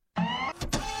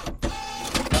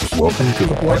Welcome to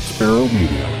the Black Sparrow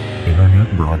Media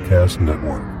Internet Broadcast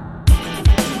Network.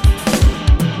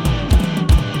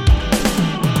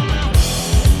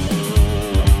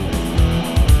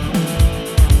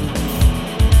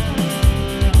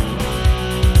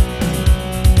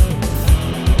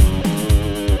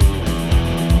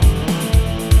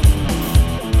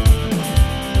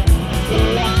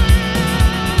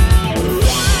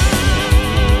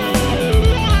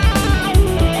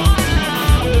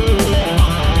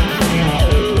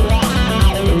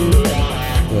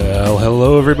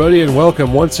 Hello everybody and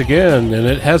welcome once again, and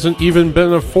it hasn't even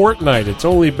been a fortnight, it's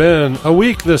only been a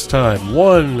week this time,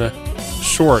 one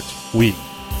short week.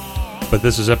 But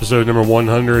this is episode number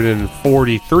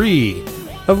 143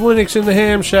 of Linux in the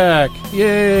Ham Shack,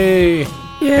 yay!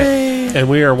 Yay! And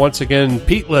we are once again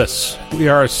Peteless, we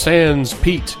are sans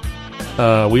Pete,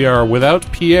 we are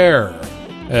without Pierre,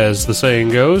 as the saying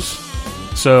goes.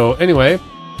 So anyway,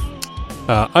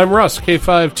 I'm Russ,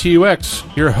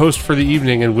 K5TUX, your host for the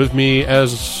evening, and with me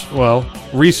as, well,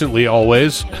 recently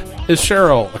always, is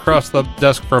Cheryl, across the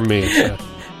desk from me.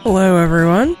 Hello,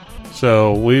 everyone.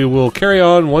 So we will carry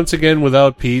on once again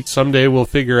without Pete. Someday we'll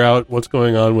figure out what's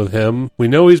going on with him. We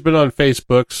know he's been on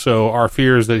Facebook, so our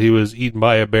fears that he was eaten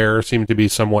by a bear seem to be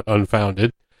somewhat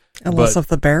unfounded. Unless if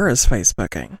the bear is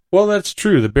Facebooking. Well, that's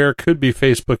true. The bear could be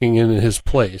Facebooking in his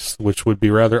place, which would be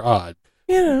rather odd.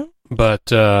 You know. But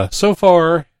so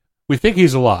far, we think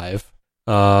he's alive,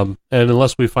 and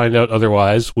unless we find out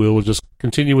otherwise, we'll just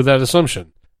continue with that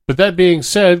assumption. But that being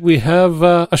said, we have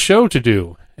a show to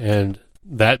do, and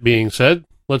that being said,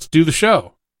 let's do the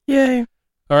show. Yay.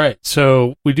 All right,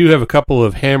 so we do have a couple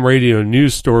of ham radio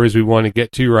news stories we want to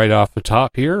get to right off the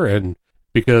top here, and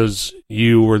because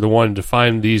you were the one to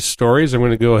find these stories, I'm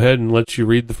going to go ahead and let you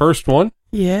read the first one.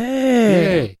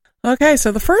 Yay. Okay,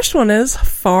 so the first one is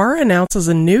FAR announces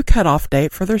a new cutoff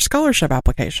date for their scholarship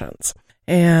applications.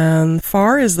 And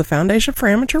FAR is the Foundation for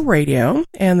Amateur Radio,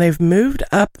 and they've moved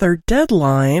up their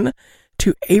deadline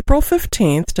to April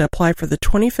 15th to apply for the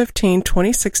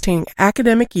 2015-2016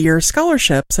 academic year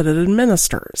scholarships that it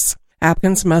administers.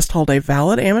 Applicants must hold a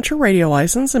valid amateur radio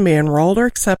license and be enrolled or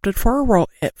accepted for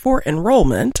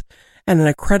enrollment at an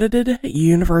accredited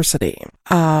university,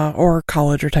 or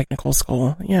college or technical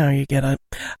school. You know, you get it.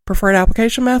 Preferred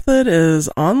application method is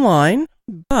online,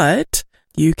 but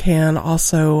you can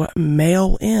also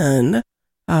mail in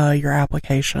your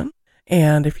application.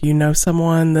 And if you know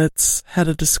someone that's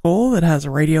headed to school that has a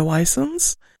radio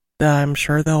license, I'm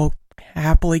sure they'll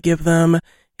happily give them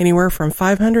anywhere from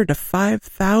 $500 to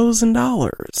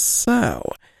 $5,000. So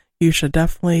you should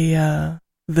definitely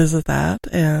visit that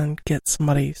and get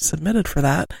somebody submitted for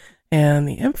that. And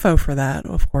the info for that,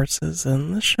 of course, is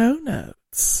in the show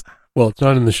notes. Well, it's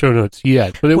not in the show notes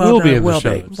yet, but it will be in the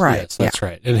show notes. Right. Yes, that's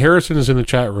right. And Harrison is in the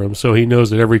chat room, so he knows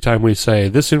that every time we say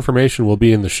this information will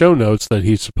be in the show notes, that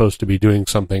he's supposed to be doing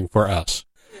something for us.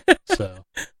 So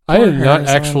I had not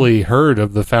actually heard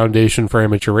of the Foundation for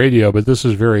Amateur Radio, but this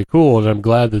is very cool, and I'm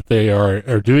glad that they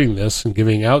are doing this and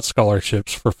giving out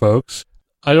scholarships for folks.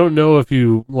 I don't know if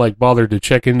you bothered to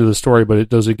check into the story, but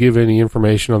does it give any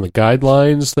information on the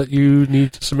guidelines that you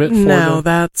need to submit for them? No,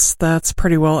 that's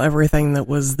pretty well everything that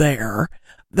was there.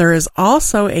 There is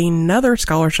also another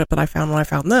scholarship that I found when I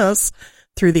found this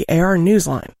through the AR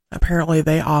Newsline. Apparently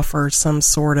they offer some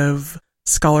sort of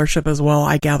scholarship as well.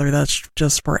 I gather that's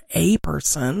just for a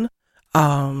person.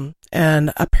 And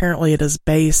apparently it is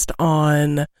based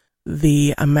on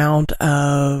the amount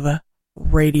of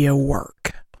radio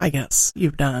work, I guess,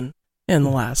 you've done in the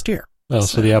last year. Oh,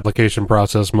 so the application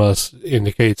process must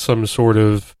indicate some sort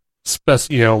of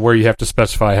where you have to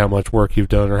specify how much work you've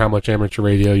done or how much amateur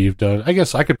radio you've done. I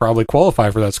guess I could probably qualify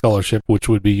for that scholarship, which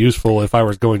would be useful if I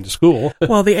was going to school.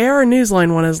 Well, the AR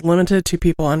Newsline one is limited to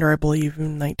people under, I believe,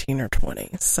 19 or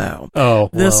 20. So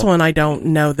this one, I don't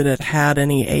know that it had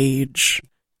any age.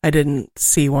 I didn't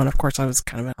see one. Of course, I was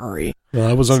kind of in a hurry. Well,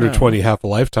 I was under 20 half a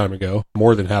lifetime ago.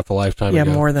 More than half a lifetime ago.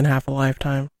 Yeah, more than half a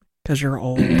lifetime, because you're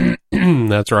old.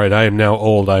 That's right. I am now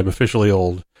old. I'm officially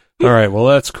old. All right, well,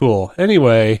 that's cool.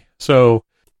 Anyway, so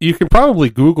you can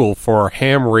probably Google for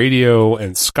ham radio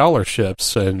and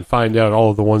scholarships and find out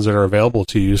all of the ones that are available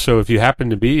to you. So if you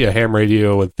happen to be a ham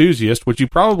radio enthusiast, which you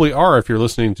probably are if you're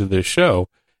listening to this show,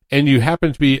 and you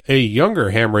happen to be a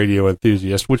younger ham radio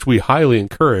enthusiast, which we highly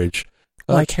encourage.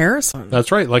 Like Harrison. That's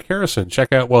right, like Harrison.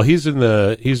 Check out, well, he's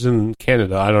in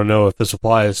Canada. I don't know if this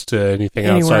applies to anything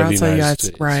outside the United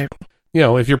States. Right. You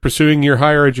know, if you're pursuing your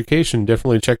higher education,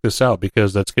 definitely check this out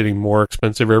because that's getting more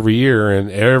expensive every year and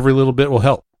every little bit will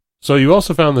help. So you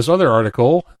also found this other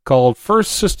article called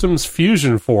First Systems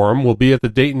Fusion Forum will be at the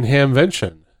Dayton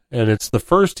Hamvention. And it's the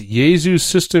first Yaesu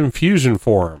System Fusion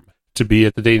Forum. to be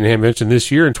at the Dayton Hamvention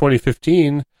this year in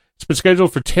 2015. It's been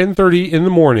scheduled for 10:30 in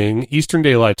the morning, Eastern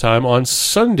Daylight Time, on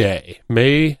Sunday,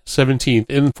 May 17th,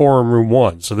 in Forum Room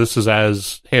 1. So this is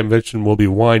as Hamvention will be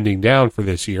winding down for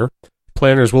this year.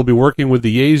 Planners will be working with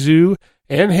the Yaesu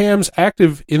and hams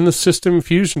active in the System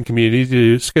Fusion community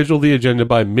to schedule the agenda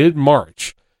by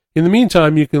mid-March. In the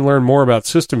meantime, you can learn more about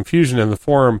System Fusion and the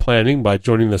forum planning by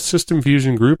joining the System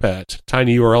Fusion group at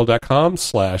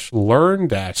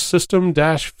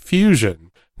tinyurl.com/learn-system-fusion.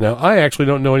 Now, I actually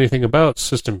don't know anything about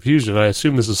System Fusion. I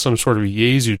assume this is some sort of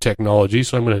Yaesu technology,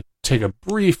 so I'm going to take a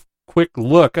brief, quick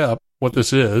look up what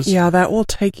this is. Yeah, that will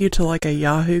take you to like a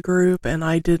Yahoo group, and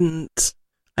I didn't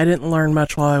learn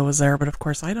much while I was there, but of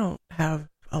course I don't have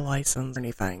a license or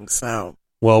anything, so...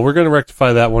 Well, we're going to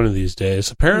rectify that one of these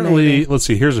days. Apparently, Maybe. Let's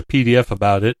see, here's a PDF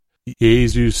about it,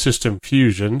 Yaesu System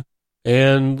Fusion.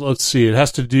 And let's see, it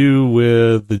has to do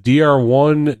with the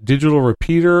DR1 digital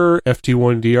repeater,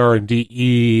 FT1DR and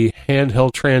DE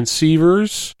handheld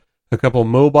transceivers, a couple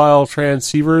mobile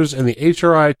transceivers, and the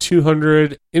HRI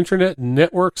 200 Internet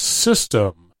Network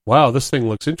System. Wow, this thing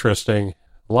looks interesting.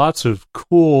 Lots of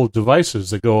cool devices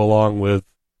that go along with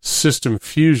System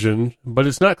Fusion, but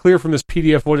it's not clear from this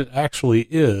PDF what it actually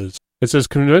is. It says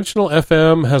conventional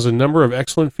FM has a number of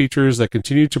excellent features that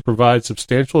continue to provide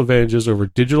substantial advantages over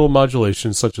digital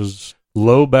modulation, such as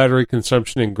low battery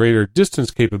consumption and greater distance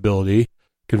capability.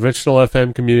 Conventional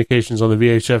FM communications on the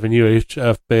VHF and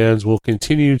UHF bands will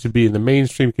continue to be the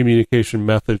mainstream communication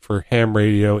method for ham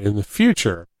radio in the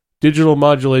future. Digital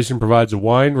modulation provides a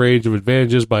wide range of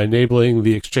advantages by enabling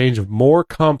the exchange of more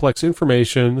complex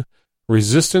information,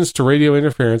 resistance to radio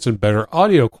interference, and better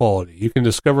audio quality. You can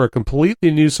discover a completely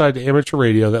new side to amateur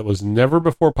radio that was never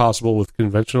before possible with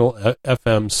conventional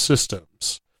FM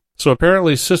systems. So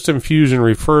apparently System Fusion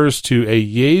refers to a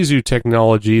Yaesu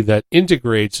technology that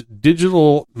integrates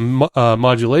digital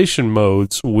modulation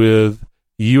modes with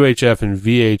UHF and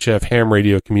VHF ham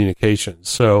radio communications.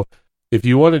 So if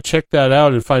you want to check that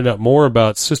out and find out more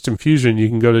about System Fusion, you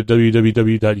can go to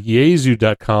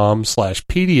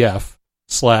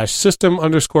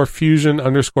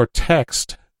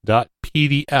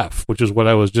www.yaesu.com/pdf/system_fusion_text.pdf, which is what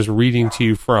I was just reading to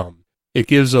you from. It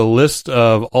gives a list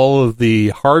of all of the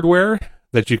hardware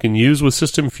that you can use with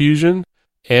System Fusion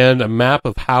and a map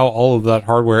of how all of that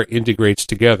hardware integrates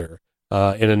together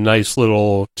in a nice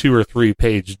little 2 or 3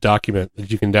 page document that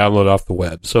you can download off the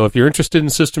web. So if you're interested in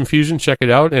System Fusion, check it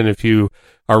out. And if you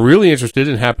are really interested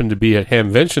and happen to be at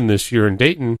Hamvention this year in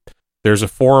Dayton, there's a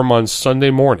forum on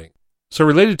Sunday morning. So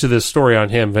related to this story on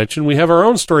Hamvention, we have our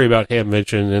own story about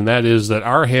Hamvention, and that is that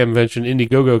our Hamvention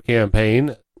Indiegogo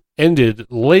campaign ended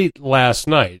late last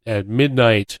night at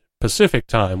midnight Pacific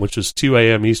time, which is 2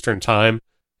 a.m. Eastern time,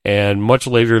 and much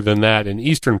later than that in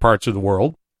eastern parts of the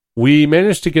world. We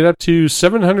managed to get up to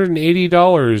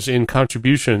 $780 in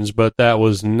contributions, but that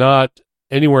was not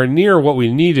anywhere near what we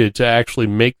needed to actually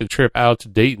make the trip out to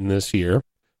Dayton this year.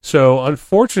 So,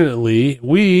 unfortunately,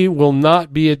 we will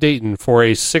not be at Dayton for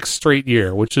a 6th straight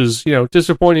year, which is,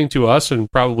 disappointing to us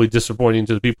and probably disappointing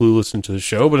to the people who listen to the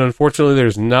show, but unfortunately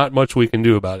there's not much we can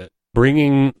do about it.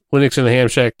 Bringing Linux in the Ham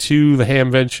Shack to the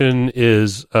Hamvention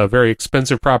is a very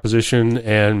expensive proposition,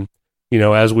 and,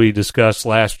 as we discussed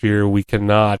last year, we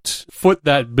cannot foot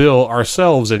that bill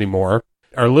ourselves anymore.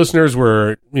 Our listeners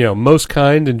were, most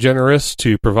kind and generous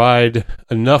to provide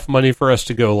enough money for us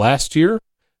to go last year.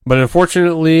 But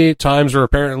unfortunately, times are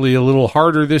apparently a little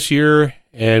harder this year,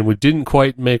 and we didn't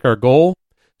quite make our goal.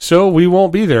 So we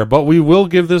won't be there, but we will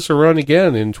give this a run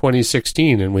again in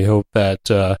 2016, and we hope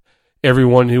that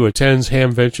everyone who attends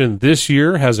Hamvention this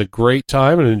year has a great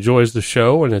time and enjoys the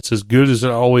show, and it's as good as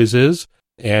it always is.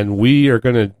 And we are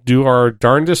going to do our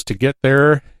darndest to get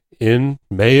there in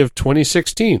May of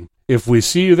 2016. If we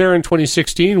see you there in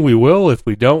 2016, we will. If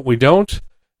we don't, we don't.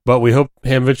 But we hope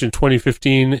Hamvention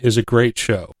 2015 is a great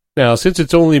show. Now, since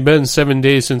it's only been 7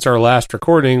 days since our last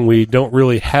recording, we don't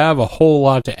really have a whole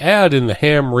lot to add in the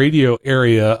ham radio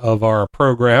area of our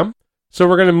program. So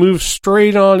we're going to move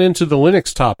straight on into the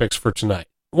Linux topics for tonight.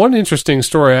 One interesting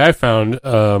story I found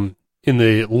in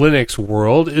the Linux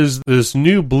world is this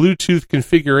new Bluetooth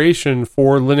configuration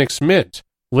for Linux Mint.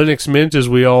 Linux Mint, as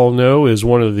we all know, is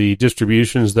one of the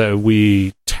distributions that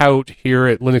we tout here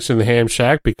at Linux in the Ham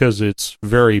Shack because it's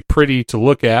very pretty to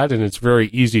look at and it's very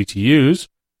easy to use.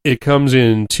 It comes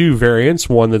in 2 variants,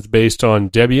 one that's based on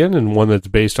Debian and one that's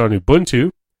based on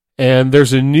Ubuntu. And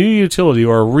there's a new utility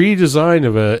or a redesign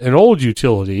of an old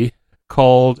utility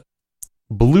called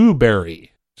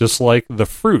Blueberry, just like the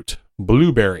fruit,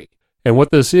 blueberry. And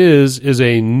what this is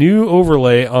a new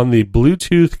overlay on the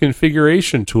Bluetooth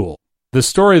configuration tool. The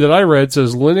story that I read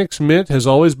says Linux Mint has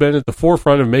always been at the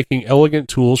forefront of making elegant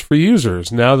tools for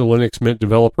users. Now the Linux Mint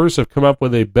developers have come up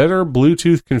with a better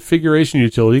Bluetooth configuration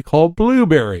utility called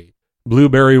Blueberry.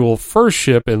 Blueberry will first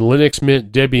ship in Linux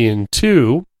Mint Debian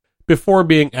 2 before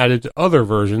being added to other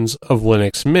versions of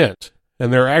Linux Mint.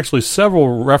 And there are actually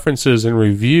several references and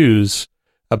reviews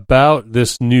about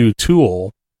this new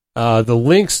tool. The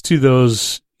links to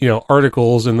those,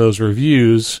 articles and those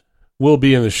reviews will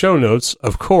be in the show notes,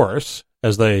 of course,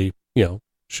 as they,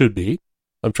 should be.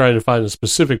 I'm trying to find a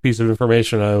specific piece of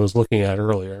information I was looking at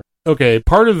earlier. Okay,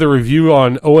 part of the review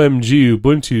on OMG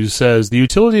Ubuntu says the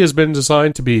utility has been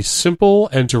designed to be simple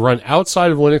and to run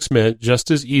outside of Linux Mint just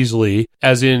as easily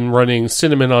as in running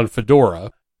Cinnamon on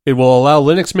Fedora. It will allow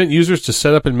Linux Mint users to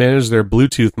set up and manage their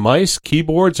Bluetooth mice,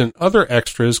 keyboards, and other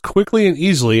extras quickly and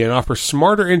easily and offer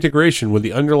smarter integration with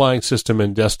the underlying system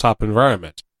and desktop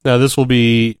environment. Now, this will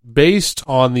be based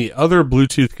on the other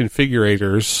Bluetooth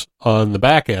configurators on the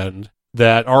back end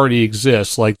that already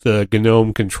exist, like the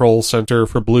GNOME Control Center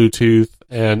for Bluetooth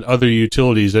and other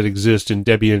utilities that exist in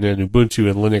Debian and Ubuntu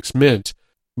and Linux Mint.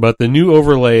 But the new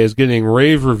overlay is getting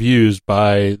rave reviews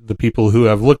by the people who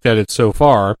have looked at it so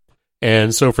far.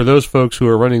 And so for those folks who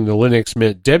are running the Linux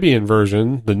Mint Debian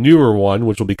version, the newer one,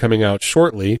 which will be coming out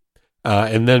shortly,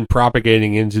 and then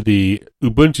propagating into the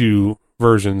Ubuntu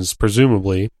versions,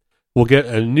 presumably, will get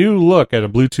a new look at a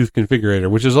Bluetooth configurator,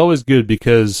 which is always good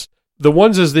because the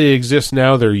ones as they exist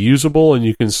now, they're usable and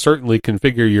you can certainly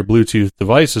configure your Bluetooth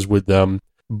devices with them,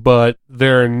 but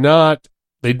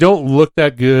they don't look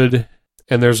that good,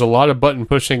 and there's a lot of button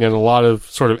pushing and a lot of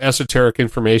sort of esoteric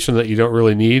information that you don't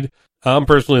really need. I'm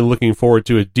personally looking forward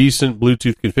to a decent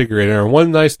Bluetooth configurator. And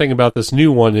one nice thing about this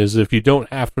new one is if you don't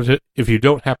happen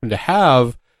to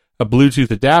have a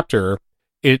Bluetooth adapter,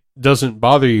 it doesn't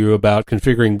bother you about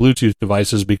configuring Bluetooth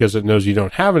devices because it knows you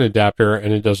don't have an adapter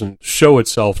and it doesn't show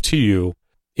itself to you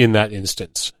in that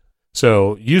instance.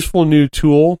 So, useful new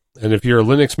tool. And if you're a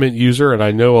Linux Mint user, and I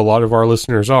know a lot of our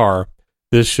listeners are,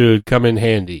 this should come in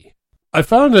handy. I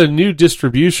found a new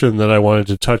distribution that I wanted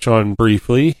to touch on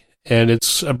briefly. And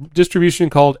it's a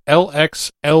distribution called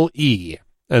LXLE.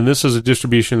 And this is a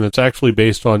distribution that's actually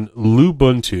based on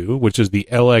Lubuntu, which is the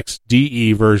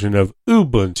LXDE version of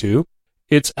Ubuntu.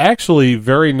 It's actually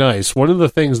very nice. One of the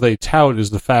things they tout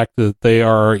is the fact that they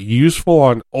are useful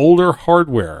on older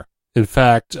hardware. In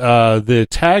fact, the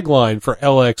tagline for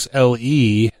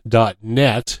LXLE.net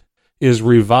is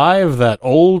revive that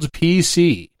old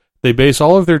PC. They base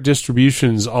all of their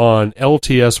distributions on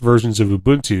LTS versions of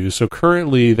Ubuntu, so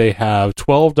currently they have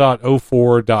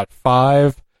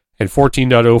 12.04.5 and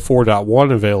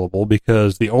 14.04.1 available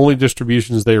because the only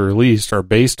distributions they released are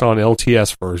based on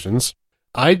LTS versions.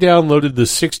 I downloaded the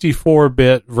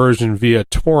 64-bit version via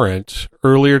torrent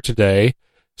earlier today,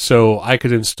 so I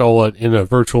could install it in a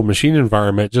virtual machine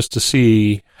environment just to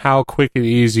see how quick and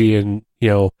easy and,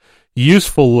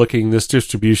 useful looking this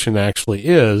distribution actually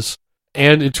is.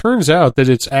 And it turns out that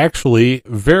it's actually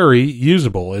very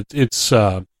usable. It's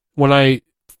when I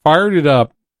fired it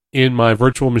up in my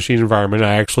virtual machine environment,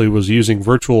 I actually was using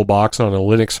VirtualBox on a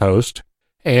Linux host,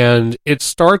 and it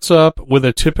starts up with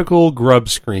a typical grub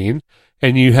screen,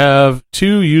 and you have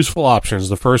two useful options.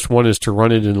 The first one is to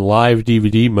run it in live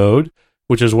DVD mode,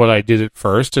 which is what I did at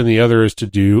first, and the other is to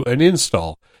do an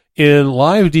install. In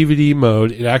live DVD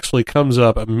mode, it actually comes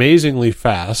up amazingly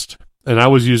fast. And I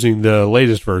was using the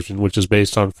latest version, which is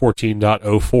based on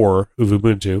 14.04 of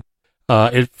Ubuntu.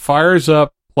 It fires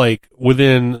up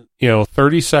within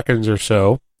 30 seconds or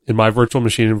so in my virtual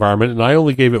machine environment, and I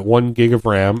only gave it 1 gig of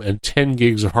RAM and 10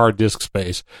 gigs of hard disk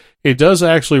space. It does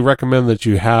actually recommend that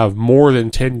you have more than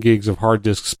 10 gigs of hard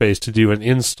disk space to do an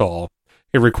install.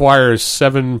 It requires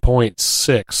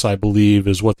 7.6, I believe,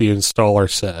 is what the installer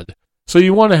said. So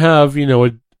you want to have,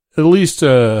 at least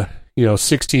a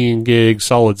 16 gig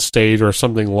solid state or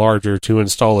something larger to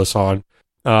install this on.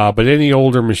 But any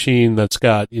older machine that's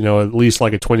got, at least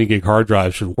like a 20 gig hard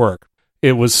drive should work.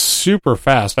 It was super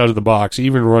fast out of the box,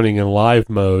 even running in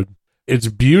live mode. It's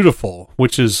beautiful,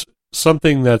 which is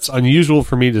something that's unusual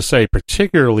for me to say,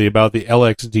 particularly about the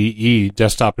LXDE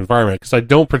desktop environment, because I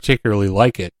don't particularly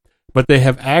like it. But they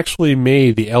have actually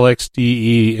made the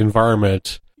LXDE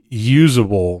environment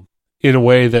usable in a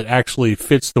way that actually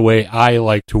fits the way I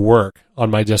like to work on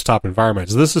my desktop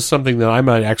environments. This is something that I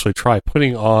might actually try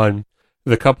putting on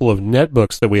the couple of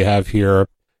netbooks that we have here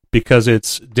because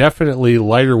it's definitely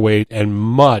lighter weight and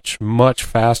much, much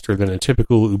faster than a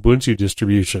typical Ubuntu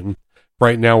distribution.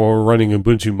 Right now we're running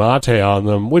Ubuntu Mate on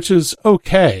them, which is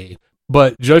okay.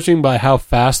 But judging by how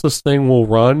fast this thing will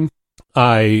run,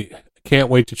 I can't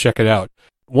wait to check it out.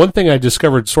 one thing I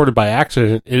discovered sort of by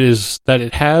accident is that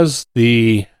it has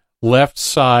the left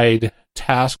side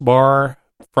taskbar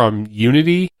from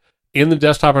Unity in the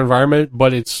desktop environment,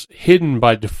 but it's hidden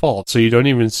by default, so you don't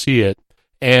even see it.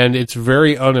 And it's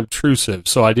very unobtrusive,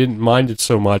 so I didn't mind it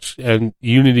so much. And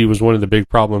Unity was one of the big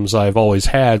problems I've always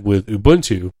had with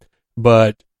Ubuntu.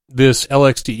 But this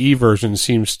LXDE version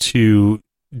seems to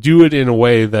do it in a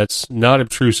way that's not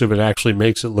obtrusive and actually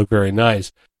makes it look very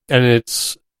nice. And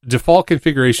its default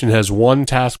configuration has one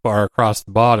taskbar across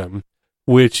the bottom,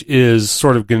 which is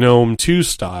sort of GNOME 2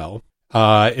 style.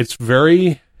 It's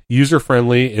very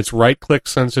user-friendly. It's right-click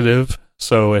sensitive,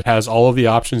 so it has all of the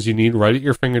options you need right at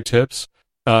your fingertips.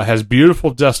 Has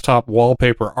beautiful desktop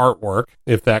wallpaper artwork,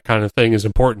 if that kind of thing is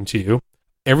important to you.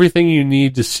 Everything you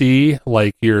need to see,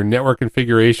 like your network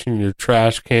configuration, your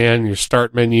trash can, your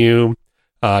start menu,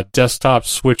 desktop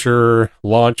switcher,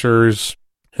 launchers,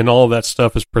 and all of that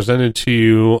stuff is presented to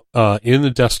you in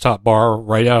the desktop bar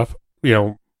right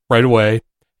away.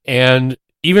 And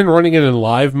even running it in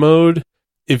live mode,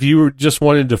 if you just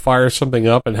wanted to fire something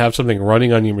up and have something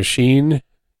running on your machine,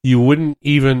 you wouldn't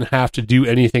even have to do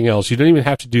anything else. You don't even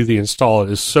have to do the install. It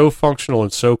is so functional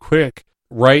and so quick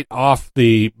right off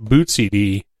the boot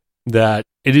CD that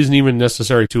it isn't even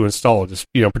necessary to install it. Just,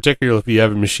 particularly if you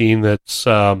have a machine that's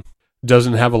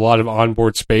doesn't have a lot of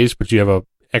onboard space, but you have a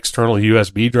external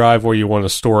USB drive where you want to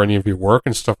store any of your work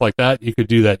and stuff like that, you could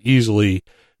do that easily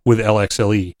with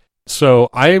LXLE. So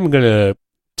I am going to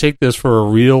take this for a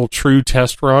real true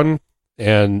test run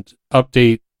and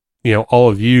update, all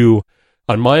of you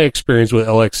on my experience with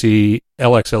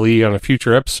LXLE on a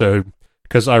future episode,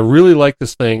 because I really like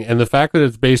this thing, and the fact that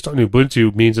it's based on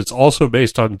Ubuntu means it's also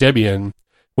based on Debian,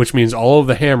 which means all of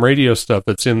the ham radio stuff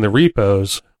that's in the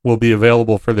repos will be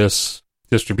available for this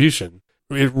distribution.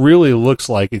 It really looks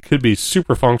like it could be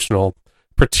super functional,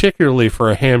 particularly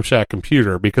for a ham shack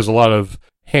computer, because a lot of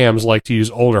hams like to use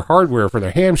older hardware for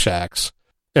their ham shacks,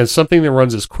 and something that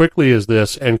runs as quickly as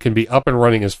this and can be up and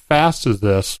running as fast as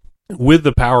this with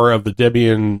the power of the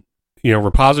Debian,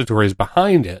 repositories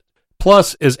behind it,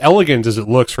 plus as elegant as it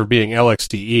looks for being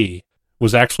LXDE,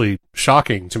 was actually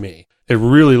shocking to me. It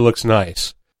really looks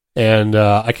nice. And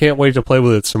I can't wait to play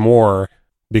with it some more,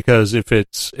 because if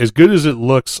it's as good as it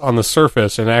looks on the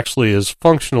surface and actually as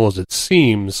functional as it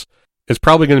seems, it's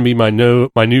probably going to be my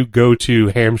new go-to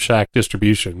Ham Shack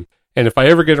distribution. And if I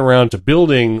ever get around to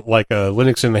building like a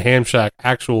Linux in the Ham Shack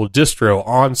actual distro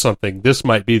on something, this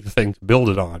might be the thing to build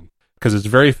it on, because it's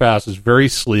very fast, it's very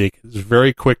sleek, it's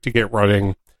very quick to get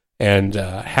running, and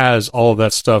has all of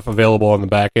that stuff available on the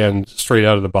back end straight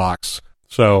out of the box.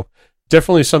 So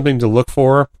definitely something to look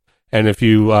for. And if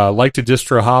you like to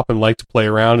distro hop and like to play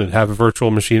around and have a virtual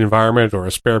machine environment or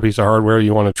a spare piece of hardware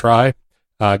you want to try,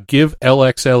 give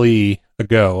LXLE a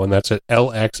go. And that's at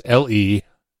LXLE,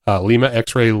 Lima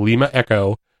X-ray Lima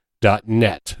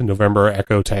Echo.net, November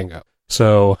Echo Tango.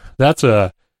 So that's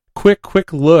a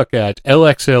quick look at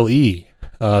LXLE,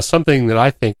 something that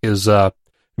I think is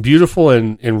beautiful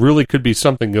and really could be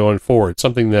something going forward,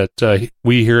 something that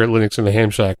we here at Linux in the Ham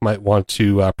Shack might want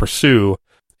to pursue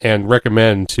and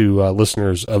recommend to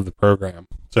listeners of the program.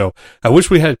 So I wish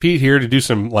we had Pete here to do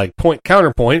some like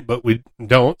counterpoint, but we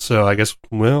don't. So I guess,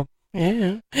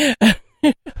 yeah.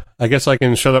 I guess I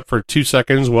can shut up for 2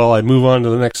 seconds while I move on to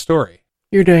the next story.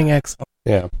 You're doing excellent.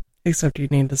 Yeah. Except you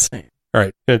need to sneeze. All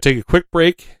right. Going to take a quick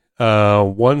break.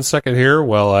 1 second here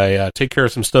while I take care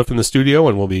of some stuff in the studio,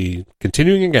 and we'll be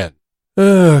continuing again.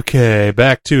 Okay,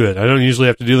 back to it. I don't usually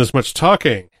have to do this much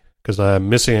talking because I'm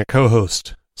missing a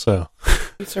co-host. So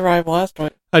you survived last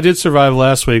week. I did survive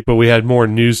last week, but we had more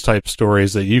news type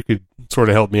stories that you could sort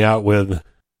of help me out with.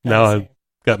 Now I've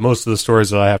got most of the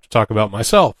stories that I have to talk about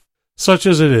myself. Such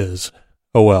as it is.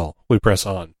 Oh well, we press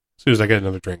on. As soon as I get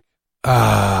another drink.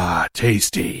 Ah,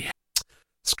 tasty.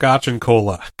 Scotch and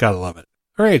cola. Gotta love it.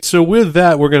 All right, so with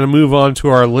that, we're going to move on to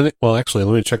our Linux. Well, actually,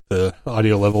 let me check the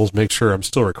audio levels, make sure I'm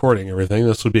still recording everything.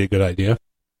 This would be a good idea.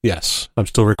 Yes, I'm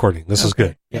still recording. This is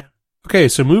good. Yeah. Okay,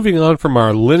 so moving on from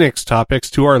our Linux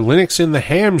topics to our Linux in the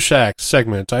Ham Shack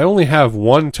segment. I only have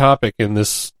one topic in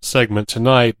this segment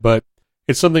tonight, but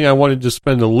it's something I wanted to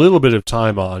spend a little bit of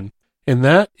time on, and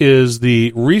that is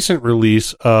the recent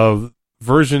release of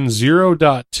version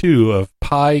 0.2 of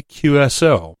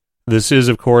PyQSO. This is,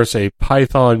 of course, a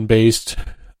Python-based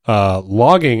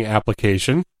logging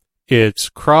application. It's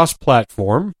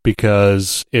cross-platform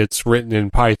because it's written in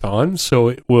Python, so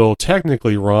it will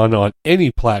technically run on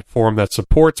any platform that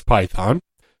supports Python.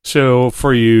 So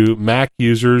for you Mac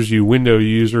users, you Windows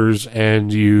users,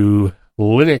 and you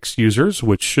Linux users,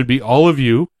 which should be all of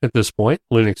you at this point,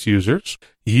 Linux users,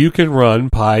 you can run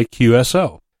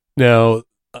PyQSO. Now,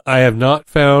 I have not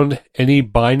found any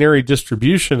binary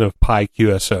distribution of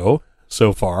PyQSO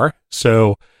so far,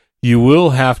 so you will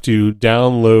have to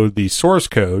download the source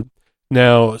code.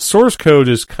 Now, source code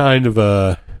is kind of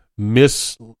a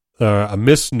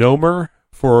misnomer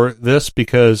for this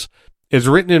because it's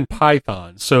written in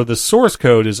Python. So the source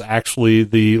code is actually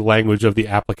the language of the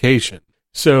application.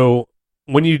 So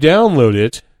when you download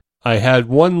it, I had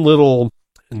one little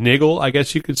niggle, I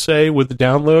guess you could say, with the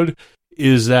download,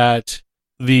 is that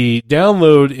the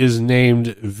download is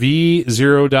named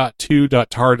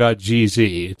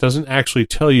v0.2.tar.gz. It doesn't actually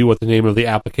tell you what the name of the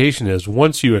application is.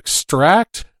 Once you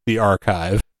extract the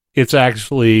archive, it's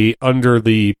actually under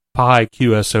the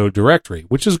PyQSO directory,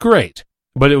 which is great.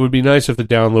 But it would be nice if the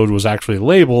download was actually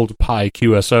labeled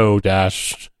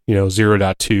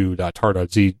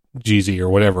PyQSO-0.2.tar.gz or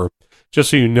whatever, just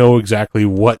so you know exactly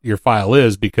what your file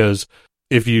is, because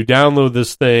if you download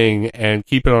this thing and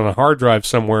keep it on a hard drive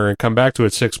somewhere and come back to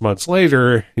it 6 months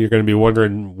later, you're going to be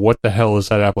wondering what the hell is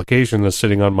that application that's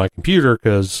sitting on my computer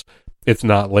because it's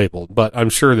not labeled. But I'm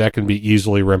sure that can be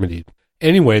easily remedied.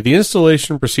 Anyway, the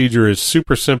installation procedure is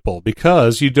super simple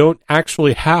because you don't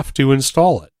actually have to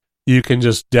install it. You can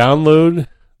just download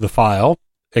the file,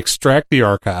 extract the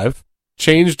archive,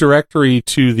 change directory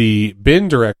to the bin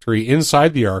directory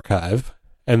inside the archive,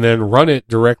 and then run it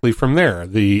directly from there.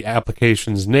 The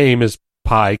application's name is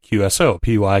PyQSO,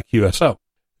 PyQSO.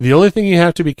 The only thing you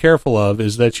have to be careful of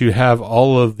is that you have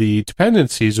all of the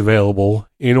dependencies available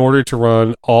in order to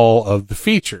run all of the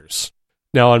features.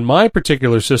 Now, on my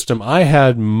particular system, I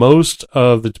had most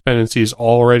of the dependencies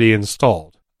already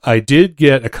installed. I did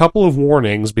get a couple of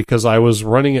warnings because I was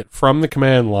running it from the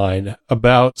command line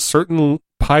about certain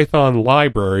Python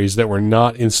libraries that were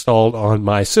not installed on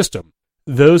my system.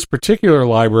 Those particular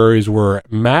libraries were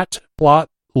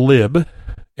matplotlib,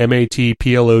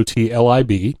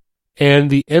 M-A-T-P-L-O-T-L-I-B,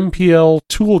 and the MPL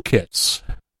toolkits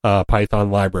Python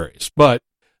libraries. But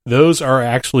those are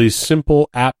actually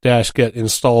simple apt-get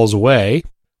installs away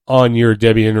on your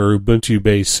Debian or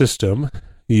Ubuntu-based system.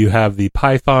 You have the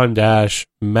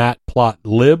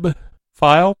python-matplotlib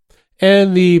file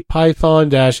and the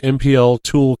python-mpl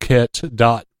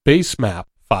toolkit.basemap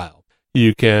file.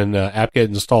 You can apt-get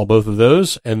install both of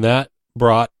those, and that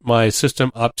brought my system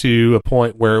up to a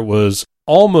point where it was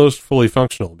almost fully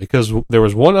functional, because there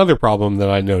was one other problem that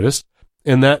I noticed,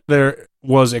 and that there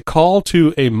was a call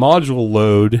to a module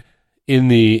load in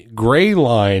the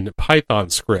Grayline Python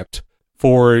script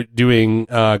for doing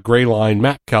Grayline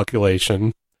map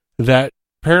calculation that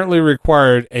apparently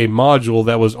required a module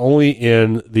that was only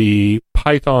in the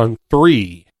Python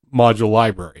 3 module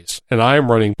libraries, and I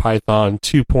am running Python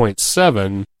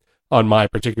 2.7 on my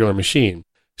particular machine.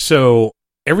 So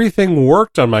everything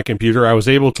worked on my computer. I was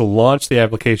able to launch the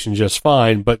application just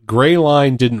fine, but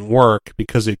Grayline didn't work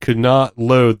because it could not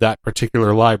load that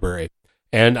particular library.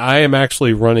 And I am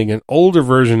actually running an older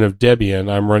version of Debian.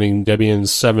 I'm running Debian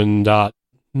 7.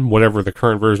 Whatever the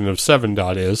current version of 7.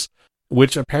 Is,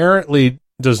 which apparently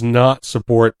does not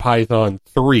support Python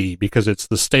 3 because it's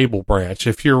the stable branch.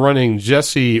 If you're running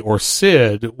Jessie or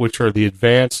SID, which are the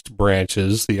advanced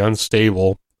branches, the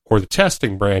unstable, or the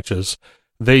testing branches,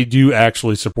 they do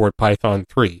actually support Python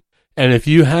 3. And if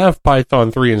you have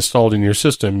Python 3 installed in your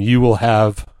system, you will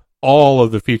have all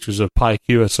of the features of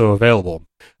PyQSO available.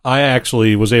 I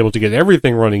actually was able to get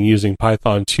everything running using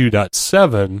Python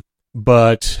 2.7,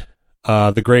 but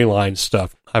the Grayline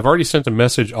stuff, I've already sent a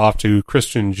message off to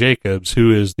Christian Jacobs,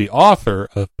 who is the author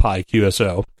of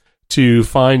PyQSO, to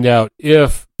find out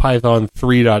if Python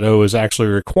 3.0 is actually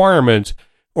a requirement,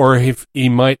 or if he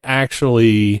might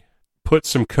actually put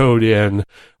some code in,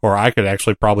 or I could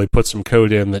actually probably put some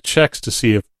code in that checks to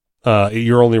see if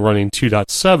you're only running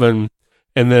 2.7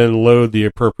 and then load the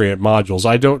appropriate modules.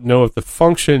 I don't know if the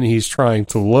function he's trying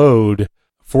to load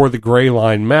for the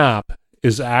Grayline map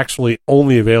is actually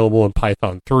only available in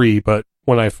Python 3, but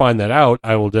when I find that out,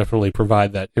 I will definitely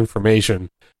provide that information,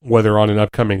 whether on an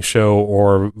upcoming show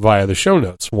or via the show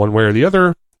notes. One way or the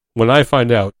other, when I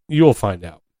find out, you'll find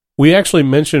out. We actually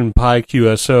mentioned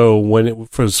PyQSO when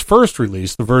it was first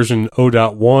released, the version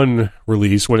 0.1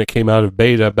 release, when it came out of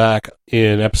beta back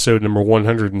in episode number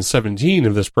 117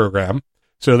 of this program.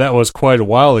 So that was quite a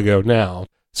while ago now.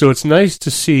 So it's nice to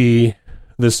see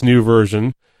this new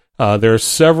version. There are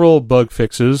several bug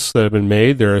fixes that have been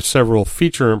made. There are several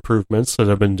feature improvements that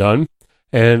have been done.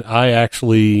 And I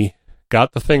actually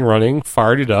got the thing running,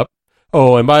 fired it up.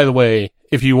 Oh, and by the way,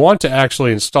 if you want to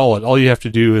actually install it, all you have to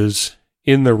do is,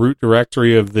 in the root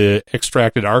directory of the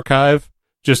extracted archive,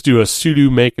 just do a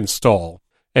sudo make install,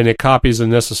 and it copies the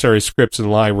necessary scripts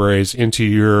and libraries into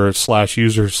your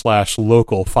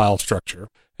 /user/local file structure.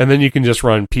 and then you can just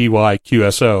run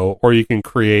PyQSO, or you can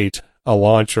create a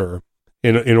launcher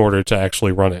in order to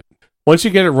actually run it. Once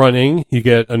you get it running, you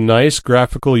get a nice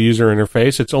graphical user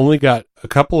interface. It's only got a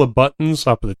couple of buttons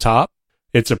up at the top.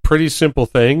 It's a pretty simple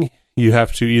thing. You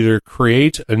have to either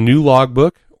create a new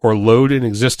logbook or load an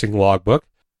existing logbook.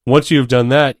 Once you've done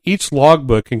that, each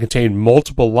logbook can contain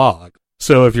multiple logs.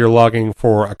 So if you're logging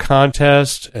for a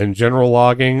contest and general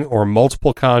logging, or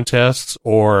multiple contests,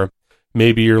 or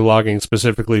maybe you're logging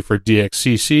specifically for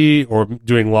DXCC, or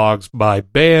doing logs by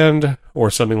band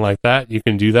or something like that, you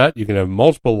can do that. You can have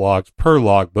multiple logs per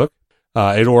logbook.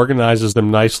 It organizes them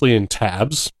nicely in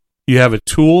tabs. You have a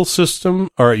tool system,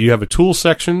 or you have a tool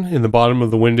section in the bottom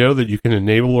of the window that you can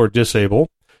enable or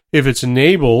disable. If it's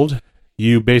enabled,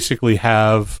 you basically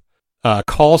have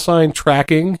call sign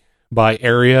tracking by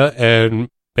area and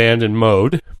band and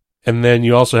mode. And then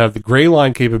you also have the gray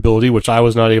line capability, which I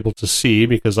was not able to see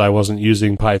because I wasn't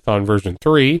using Python version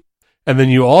 3. And then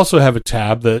you also have a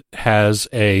tab that has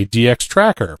a DX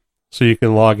tracker. So you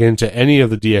can log into any of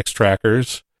the DX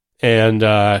trackers, and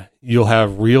you'll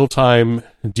have real-time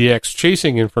DX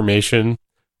chasing information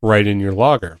right in your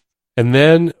logger. And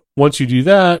then once you do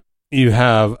that, you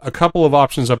have a couple of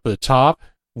options up at the top.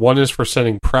 One is for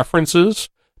setting preferences.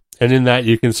 And in that,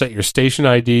 you can set your station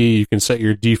ID, you can set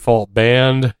your default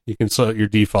band, you can set your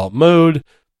default mode,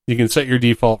 you can set your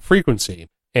default frequency.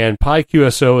 And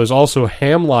PyQSO is also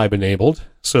HamLib enabled,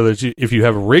 so that if you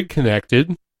have a rig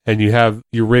connected and you have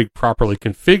your rig properly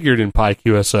configured in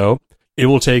PyQSO, it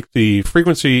will take the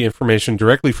frequency information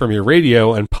directly from your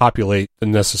radio and populate the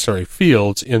necessary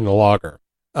fields in the logger.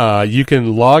 You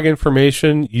can log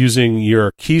information using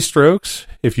your keystrokes.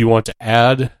 If you want to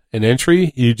add an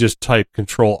entry, you just type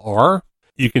Control-R.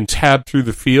 You can tab through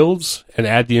the fields and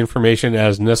add the information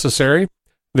as necessary.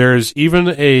 There's even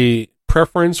a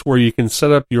preference where you can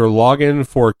set up your login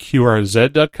for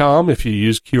QRZ.com if you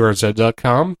use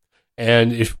QRZ.com.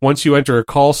 And if once you enter a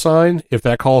call sign, if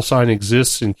that call sign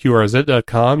exists in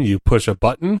QRZ.com, you push a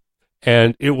button,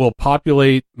 and it will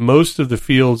populate most of the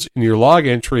fields in your log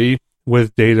entry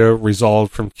with data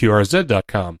resolved from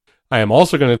QRZ.com. I am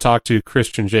also going to talk to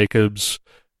Christian Jacobs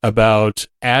about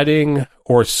adding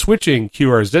or switching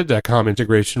QRZ.com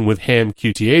integration with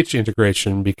HamQTH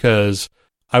integration, because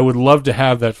I would love to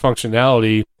have that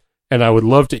functionality, and I would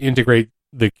love to integrate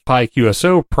the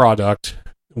PyQSO product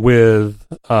with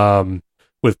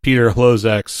Peter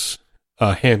Hlozek's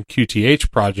HamQTH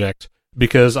project,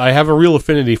 because I have a real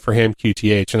affinity for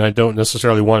HamQTH, and I don't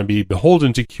necessarily want to be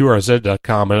beholden to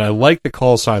QRZ.com, and I like the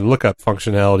call sign lookup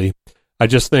functionality. I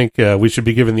just think we should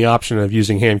be given the option of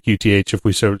using HamQTH if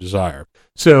we so desire.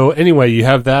 So anyway, you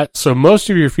have that. So most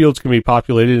of your fields can be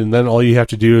populated, and then all you have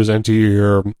to do is enter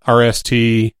your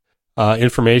RST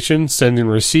information, send and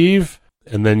receive,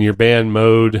 and then your band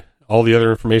mode. All the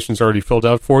other information is already filled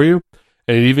out for you.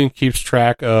 And it even keeps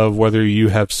track of whether you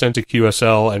have sent a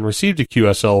QSL and received a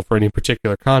QSL for any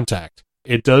particular contact.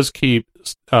 It does keep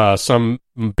some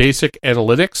basic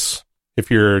analytics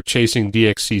if you're chasing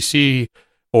DXCC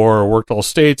or worked all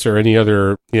states or any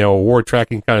other, award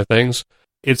tracking kind of things.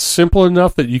 It's simple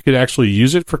enough that you could actually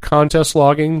use it for contest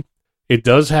logging. It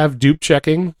does have dupe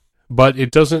checking, but it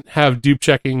doesn't have dupe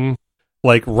checking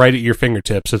like right at your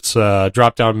fingertips. It's a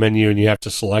drop-down menu and you have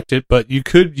to select it, but you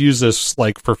could use this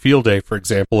like for field day, for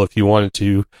example, if you wanted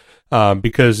to,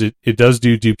 because it does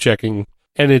do dupe checking,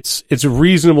 and it's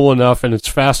reasonable enough and it's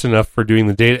fast enough for doing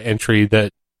the data entry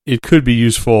that it could be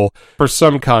useful for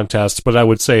some contests, but I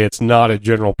would say it's not a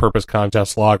general purpose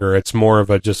contest logger. It's more of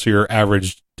a just your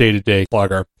average day-to-day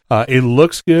logger. It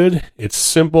looks good. It's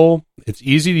simple. It's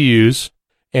easy to use.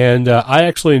 And I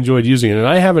actually enjoyed using it. And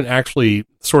I haven't actually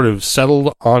sort of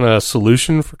settled on a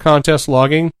solution for contest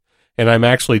logging. And I'm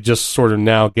actually just sort of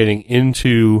now getting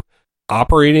into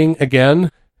operating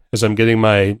again as I'm getting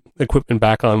my equipment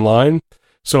back online.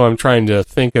 So I'm trying to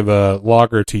think of a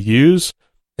logger to use.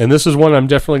 And this is one I'm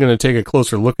definitely going to take a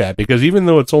closer look at, because even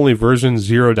though it's only version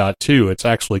 0.2, it's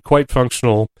actually quite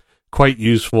functional, quite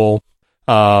useful.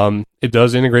 It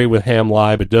does integrate with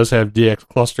HamLib. It does have DX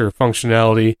cluster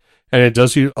functionality, and it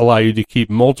does allow you to keep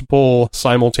multiple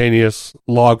simultaneous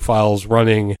log files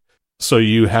running, so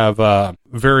you have a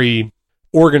very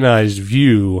organized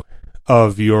view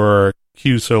of your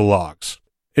QSO logs.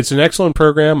 It's an excellent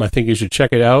program. I think you should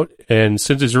check it out. And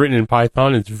since it's written in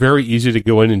Python, it's very easy to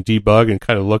go in and debug and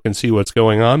kind of look and see what's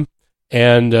going on.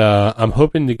 And I'm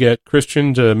hoping to get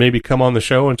Christian to maybe come on the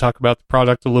show and talk about the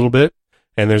product a little bit.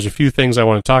 And there's a few things I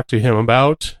want to talk to him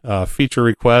about, feature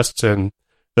requests and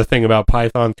the thing about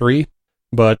Python 3.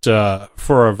 But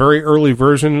for a very early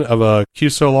version of a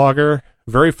QSO logger,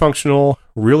 very functional,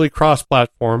 really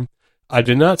cross-platform, I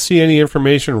did not see any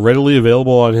information readily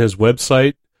available on his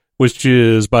website, which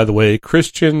is, by the way,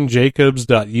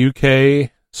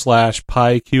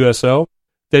 christianjacobs.uk/PyQSO,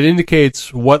 that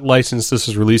indicates what license this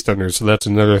is released under, so that's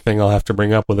another thing I'll have to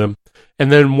bring up with him.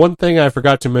 And then one thing I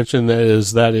forgot to mention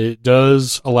is that it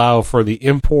does allow for the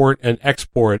import and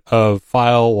export of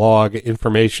file log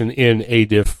information in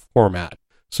ADIF format.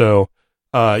 So,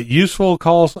 useful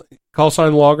call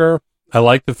sign logger. I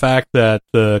like the fact that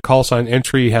the call sign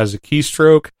entry has a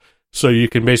keystroke, so you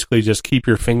can basically just keep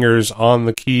your fingers on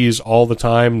the keys all the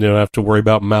time. You don't have to worry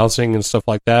about mousing and stuff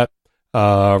like that.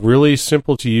 Really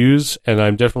simple to use, and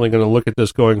I'm definitely going to look at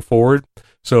this going forward.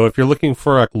 So if you're looking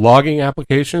for a logging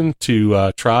application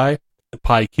to try,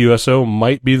 PyQSO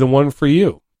might be the one for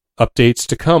you. Updates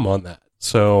to come on that.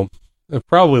 So I've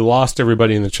probably lost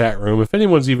everybody in the chat room, if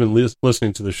anyone's even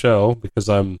listening to the show, because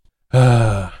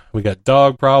we got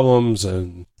dog problems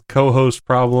and co-host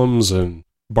problems and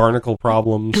barnacle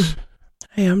problems.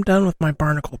 Hey, I'm done with my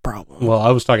barnacle problem. Well,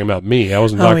 I was talking about me. I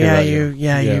wasn't talking about you.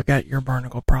 You got your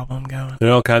barnacle problem going. There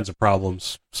are all kinds of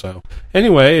problems. So,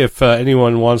 anyway, if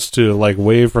anyone wants to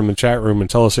wave from the chat room and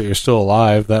tell us that you're still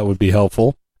alive, that would be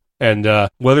helpful. And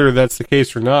whether that's the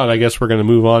case or not, I guess we're going to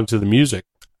move on to the music.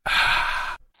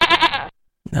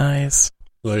 Nice.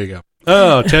 There you go.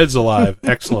 Oh, Ted's alive.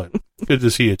 Excellent. Good to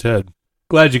see you, Ted.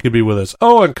 Glad you could be with us.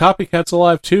 Oh, and Copycat's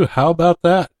alive too. How about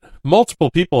that?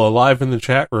 Multiple people alive in the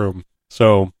chat room.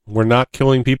 So we're not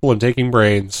killing people and taking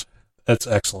brains. That's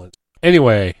excellent.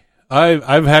 Anyway,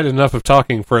 I've had enough of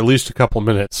talking for at least a couple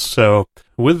minutes. So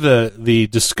with the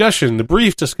discussion, the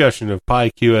brief discussion of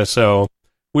PyQSO,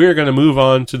 we are going to move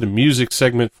on to the music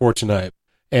segment for tonight.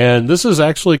 And this is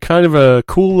actually kind of a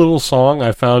cool little song.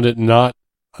 I found it not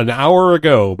an hour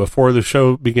ago before the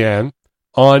show began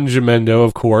on Jamendo,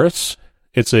 of course.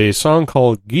 It's a song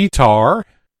called Guitar.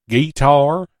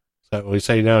 Guitar. Is that what we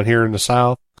say down here in the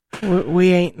South?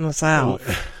 We ain't in the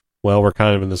South. Well, we're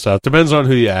kind of in the South. Depends on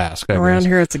who you ask. Around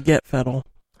here, it's a get fiddle.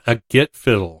 A get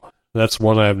fiddle. That's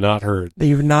one I have not heard.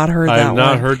 You've not heard that one? I have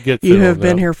not heard get fiddle. You have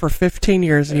been here for 15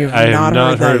 years and you have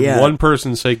not heard that yet. One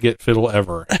person say get fiddle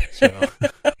ever. So.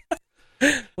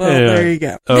 There you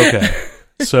go. Okay.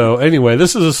 So anyway,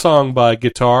 this is a song by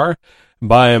Guitar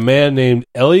by a man named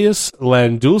Elias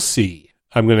Landulsi.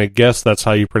 I'm going to guess that's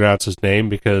how you pronounce his name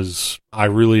because I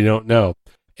really don't know.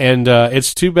 And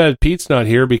it's too bad Pete's not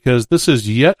here because this is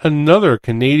yet another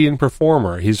Canadian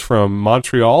performer. He's from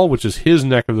Montreal, which is his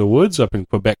neck of the woods up in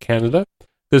Quebec, Canada.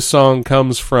 This song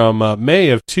comes from May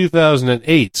of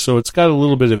 2008, so it's got a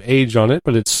little bit of age on it,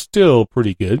 but it's still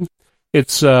pretty good.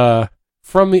 It's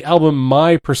from the album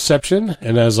My Perception,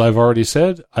 and as I've already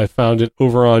said, I found it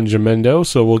over on Jamendo,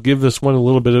 so we'll give this one a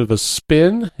little bit of a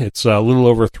spin. It's a little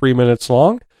over 3 minutes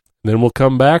long, and then we'll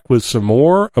come back with some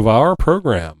more of our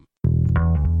program.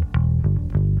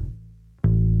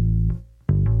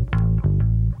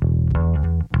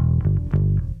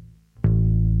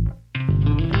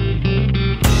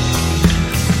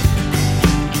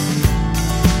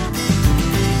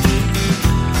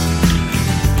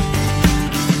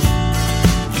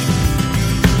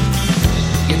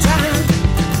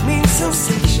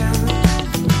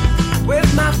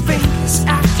 With my fingers,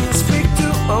 I can speak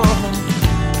to all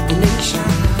the nation.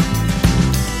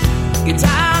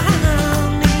 Guitar.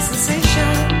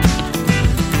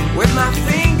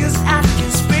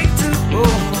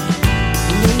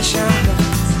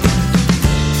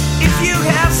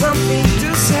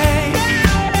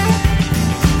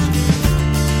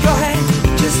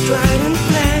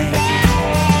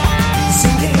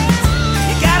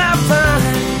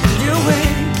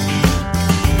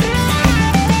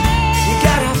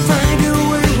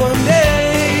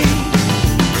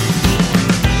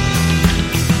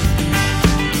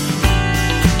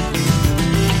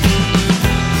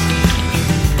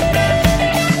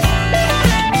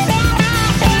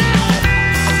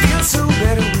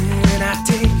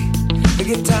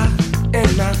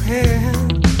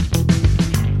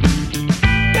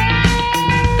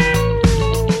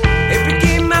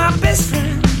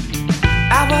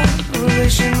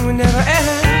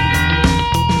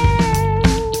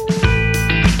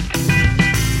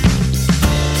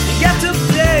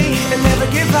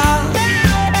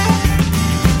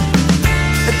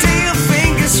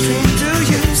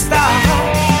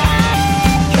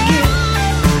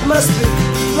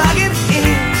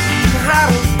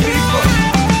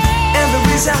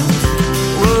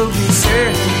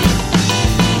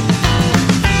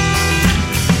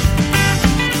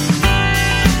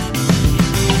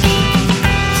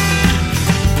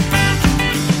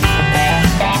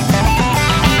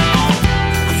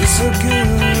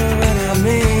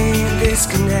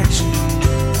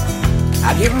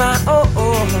 I give my all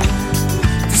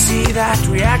to see that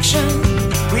reaction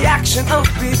of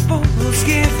people who's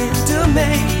giving to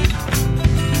me.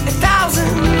 1,000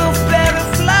 of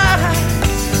butterflies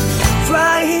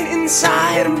flying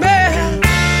inside of me.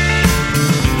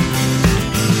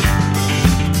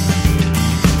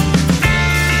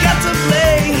 You got to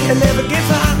play and never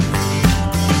give up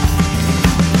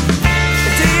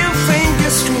until your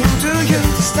fingers scream to you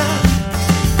to stop.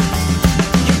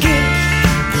 You can't,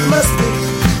 you must be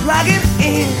plugging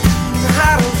in the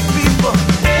heart of people.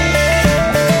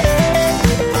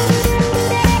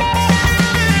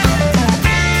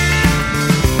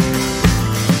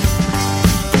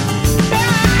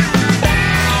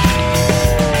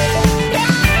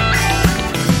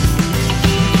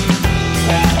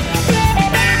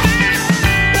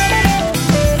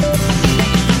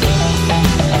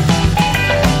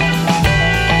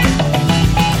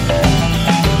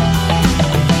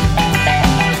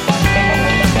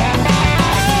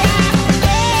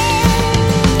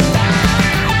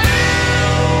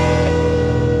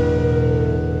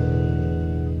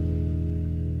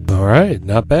 Right,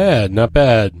 not bad, not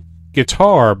bad.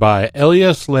 Guitar by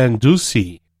Elias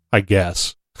Landouci, I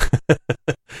guess.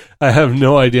 I have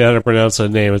no idea how to pronounce that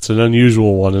name. It's an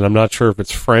unusual one, and I'm not sure if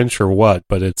it's French or what,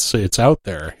 but it's out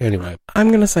there. Anyway. I'm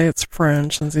going to say it's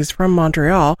French, since he's from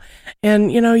Montreal.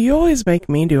 And, you always make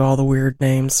me do all the weird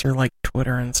names through,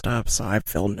 Twitter and stuff, so I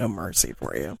feel no mercy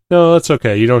for you. No, that's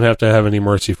okay. You don't have to have any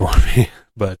mercy for me.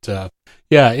 But,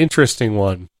 yeah, interesting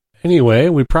one. Anyway,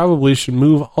 we probably should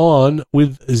move on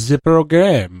with the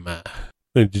program.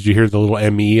 Did you hear the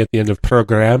little ME at the end of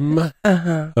program?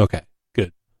 Uh-huh. Okay,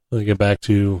 good. Let me get back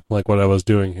to, what I was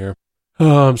doing here.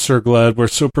 Oh, I'm so glad we're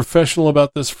so professional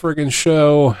about this friggin'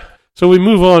 show. So we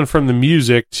move on from the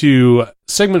music to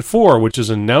segment 4, which is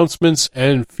announcements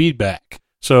and feedback.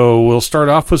 So we'll start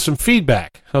off with some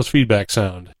feedback. How's feedback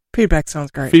sound? Feedback sounds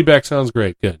great. Feedback sounds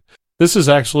great, good. This is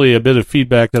actually a bit of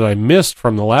feedback that I missed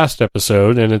from the last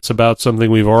episode, and it's about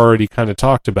something we've already kind of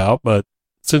talked about, but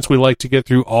since we like to get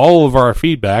through all of our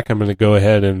feedback, I'm going to go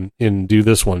ahead and do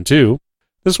this one too.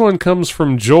 This one comes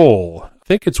from Joel. I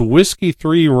think it's Whiskey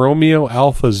 3 Romeo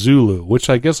Alpha Zulu,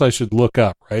 which I guess I should look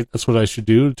up, right? That's what I should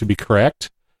do to be correct.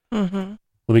 Mm-hmm.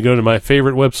 Let me go to my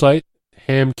favorite website,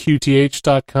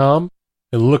 hamqth.com,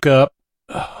 and look up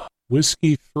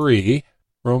Whiskey 3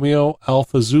 Romeo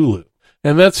Alpha Zulu.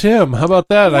 And that's him. How about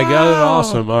that? Wow. I got it.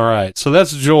 Awesome. All right. So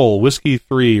that's Joel, Whiskey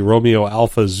 3 Romeo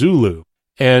Alpha Zulu.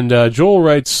 And Joel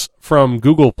writes from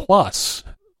Google+.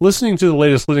 Listening to the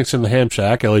latest Linux in the Ham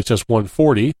Shack, LHS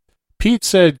 140, Pete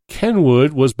said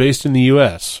Kenwood was based in the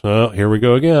U.S. Oh, here we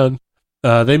go again.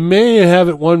 They may have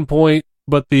at one point,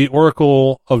 but the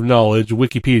Oracle of Knowledge,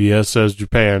 Wikipedia, says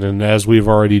Japan. And as we've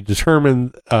already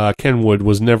determined, Kenwood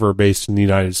was never based in the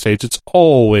United States. It's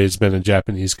always been a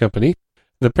Japanese company.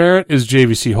 The parent is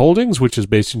JVC Holdings, which is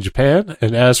based in Japan.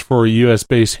 And as for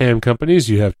U.S.-based ham companies,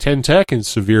 you have Tentec in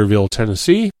Sevierville,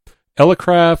 Tennessee,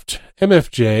 Elecraft,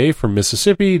 MFJ from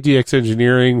Mississippi, DX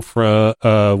Engineering,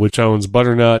 which owns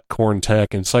Butternut, Corntech,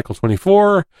 and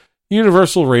Cycle24,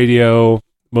 Universal Radio,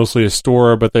 mostly a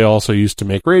store, but they also used to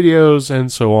make radios,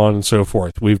 and so on and so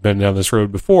forth. We've been down this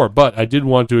road before, but I did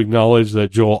want to acknowledge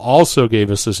that Joel also gave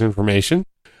us this information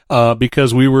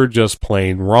because we were just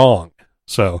plain wrong.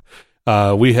 So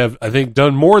we have, I think,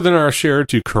 done more than our share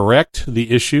to correct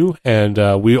the issue, and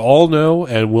we all know,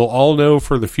 and we'll all know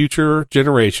for the future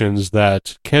generations,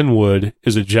 that Kenwood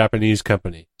is a Japanese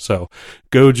company. So,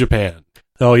 go Japan.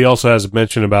 Oh, he also has a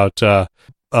mention about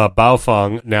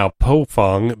Baofeng, now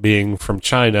Pofeng, being from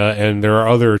China, and there are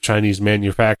other Chinese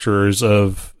manufacturers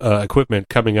of equipment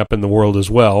coming up in the world as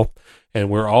well. And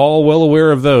we're all well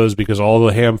aware of those because all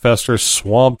the Hamfest are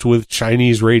swamped with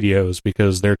Chinese radios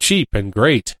because they're cheap and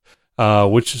great.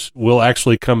 Which will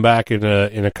actually come back in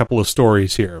a couple of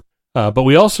stories here. But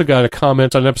we also got a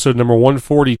comment on episode number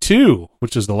 142,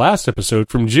 which is the last episode,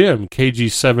 from Jim,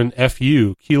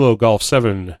 KG7FU, Kilo Golf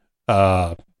 7,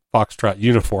 Foxtrot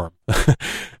uniform. It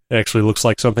actually looks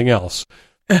like something else.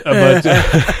 But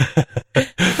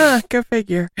go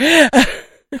figure.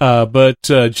 But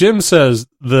Jim says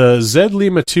the Z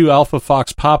Lima 2 Alpha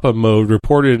Fox Papa mode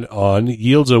reported on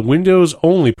yields a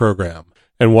Windows-only program.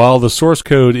 And while the source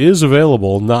code is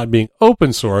available, not being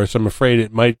open source, I'm afraid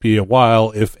it might be a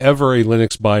while if ever a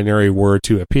Linux binary were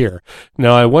to appear.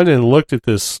 Now, I went and looked at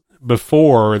this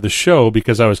before the show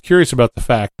because I was curious about the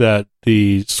fact that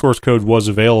the source code was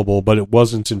available, but it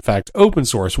wasn't, in fact, open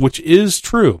source, which is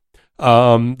true.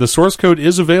 The source code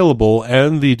is available,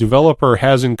 and the developer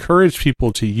has encouraged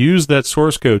people to use that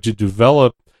source code to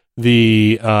develop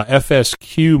the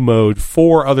FSQ mode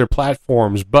for other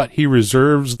platforms, but he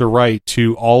reserves the right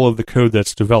to all of the code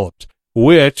that's developed,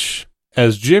 which,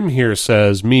 as Jim here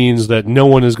says, means that no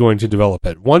one is going to develop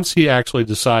it. Once he,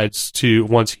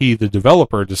 the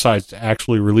developer, decides to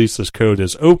actually release this code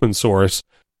as open source,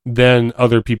 then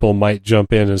other people might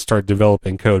jump in and start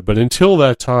developing code. But until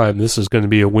that time, this is going to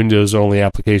be a Windows-only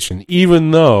application,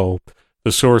 even though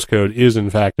the source code is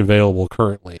in fact available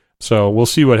currently. So we'll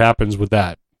see what happens with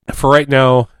that. For right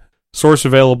now, source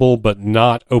available, but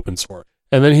not open source.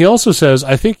 And then he also says,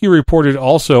 I think you reported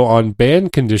also on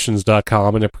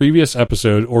banconditions.com in a previous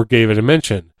episode or gave it a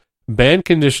mention.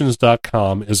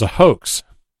 Banconditions.com is a hoax.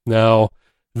 Now,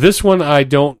 this one I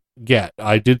don't get.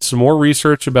 I did some more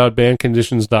research about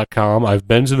banconditions.com. I've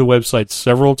been to the website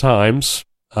several times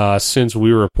since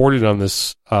we reported on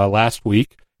this last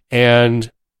week,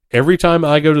 and every time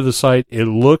I go to the site, it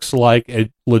looks like a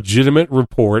legitimate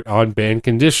report on ban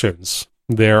conditions.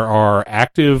 There are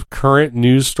active current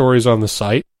news stories on the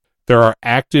site. There are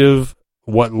active,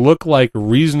 what look like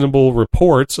reasonable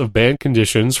reports of ban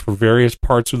conditions for various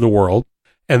parts of the world.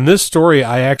 And this story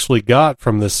I actually got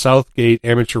from the Southgate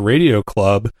Amateur Radio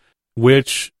Club,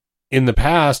 which in the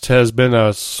past has been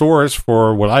a source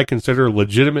for what I consider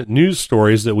legitimate news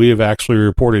stories that we have actually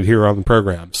reported here on the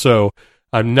program. So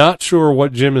I'm not sure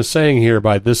what Jim is saying here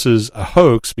by this is a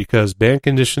hoax, because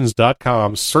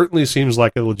banconditions.com certainly seems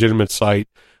like a legitimate site.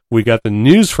 We got the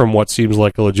news from what seems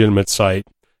like a legitimate site.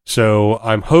 So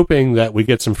I'm hoping that we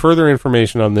get some further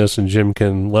information on this and Jim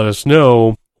can let us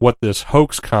know what this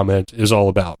hoax comment is all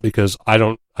about, because I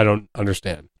don't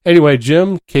understand. Anyway,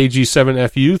 Jim,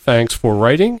 KG7FU, thanks for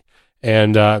writing,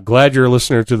 and glad you're a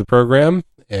listener to the program,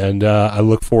 and I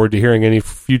look forward to hearing any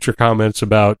future comments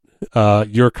about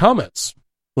your comments.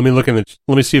 Let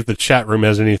me see if the chat room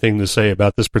has anything to say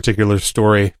about this particular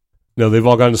story. No, they've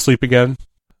all gone to sleep again?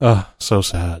 Oh, so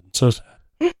sad. So sad.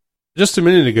 Just a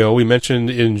minute ago, we mentioned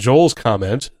in Joel's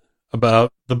comment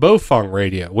about the Baofeng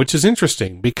radio, which is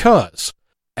interesting because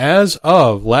as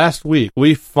of last week,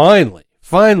 we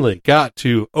finally got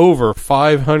to over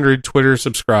 500 Twitter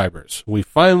subscribers. We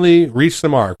finally reached the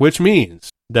mark, which means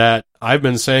that I've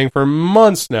been saying for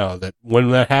months now that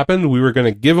when that happened, we were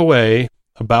going to give away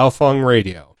a Baofeng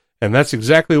radio. And that's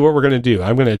exactly what we're going to do.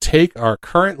 I'm going to take our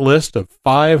current list of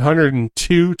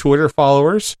 502 Twitter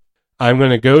followers. I'm going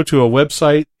to go to a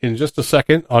website in just a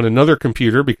second on another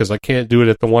computer because I can't do it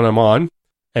at the one I'm on,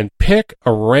 and pick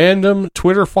a random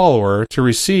Twitter follower to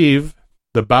receive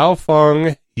the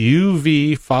Baofeng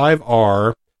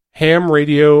UV5R ham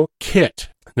radio kit.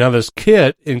 Now, this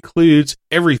kit includes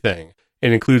everything.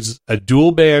 It includes a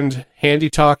dual band handy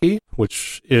talkie,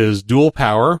 which is dual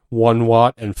power, 1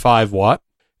 watt and 5 watt.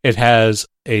 It has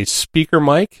a speaker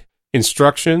mic,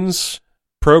 instructions,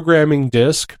 programming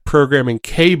disc, programming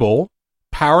cable,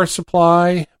 power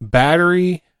supply,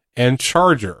 battery, and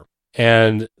charger.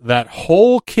 And that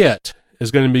whole kit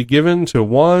is going to be given to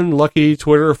one lucky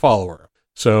Twitter follower.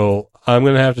 So I'm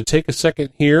going to have to take a second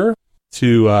here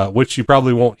to, which you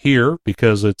probably won't hear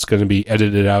because it's going to be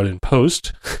edited out in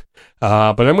post.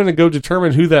 But I'm going to go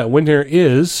determine who that winner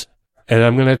is, and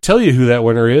I'm going to tell you who that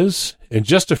winner is in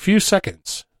just a few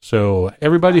seconds. So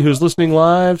everybody who's listening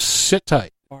live, sit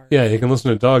tight. Yeah, you can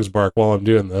listen to dogs bark while I'm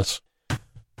doing this.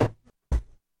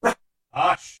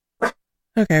 Hush.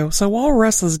 Okay, so while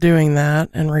Russ is doing that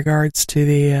in regards to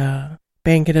the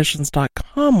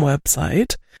banconditions.com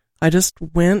website, I just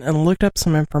went and looked up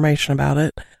some information about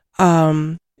it.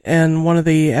 And one of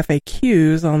the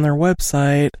FAQs on their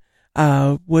website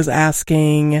was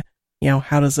asking,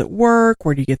 how does it work?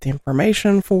 Where do you get the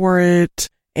information for it?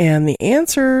 And the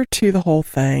answer to the whole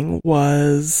thing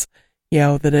was,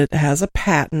 that it has a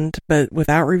patent, but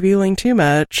without revealing too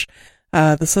much,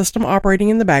 the system operating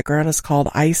in the background is called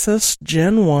ISIS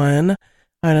Gen 1,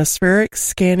 Ionospheric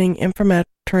Scanning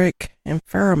Interferometric,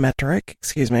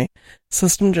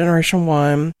 System Generation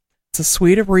 1. It's a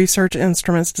suite of research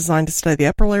instruments designed to study the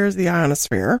upper layers of the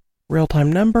ionosphere,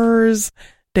 real-time numbers,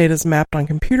 data is mapped on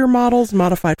computer models,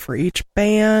 modified for each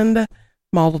band.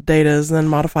 Model data is then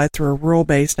modified through a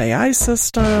rule-based AI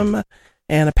system,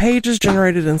 and a page is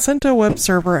generated and sent to a web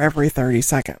server every 30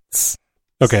 seconds.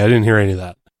 Okay, I didn't hear any of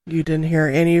that. You didn't hear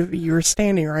any of you were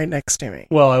standing right next to me.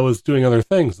 Well, I was doing other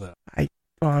things, though.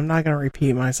 I'm not going to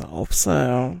repeat myself,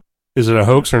 so... Is it a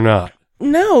hoax or not?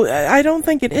 No, I don't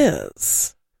think it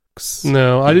is.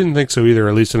 No, I didn't think so either,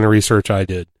 at least in the research I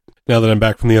did. Now that I'm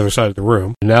back from the other side of the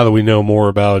room, now that we know more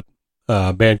about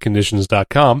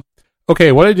banconditions.com.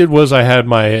 Okay, what I did was I had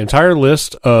my entire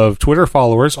list of Twitter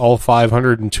followers, all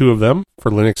 502 of them,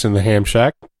 for Linux in the Ham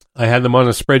Shack. I had them on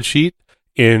a spreadsheet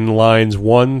in lines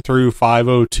 1 through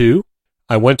 502.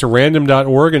 I went to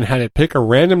random.org and had it pick a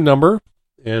random number,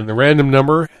 and the random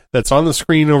number that's on the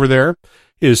screen over there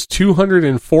is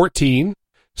 214.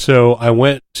 So I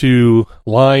went to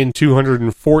line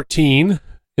 214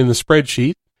 in the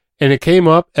spreadsheet, and it came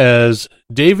up as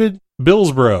David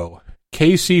Billsborough,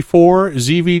 KC4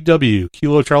 ZVW,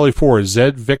 Kilo Charlie 4,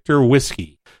 Z Victor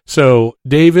Whiskey. So,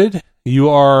 David, you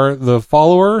are the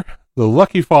follower, the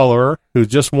lucky follower, who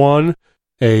just won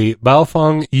a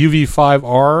Baofeng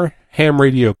UV5R ham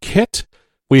radio kit.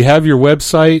 We have your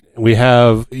website. We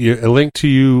have a link to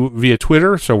you via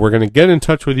Twitter, so we're going to get in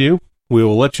touch with you. We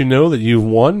will let you know that you've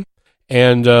won.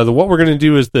 And what we're going to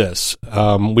do is this.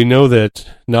 We know that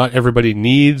not everybody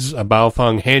needs a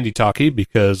Baofeng handy talkie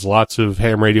because lots of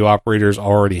ham radio operators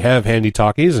already have handy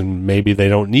talkies, and maybe they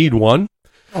don't need one.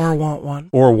 Or want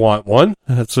one.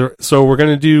 So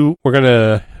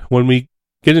when we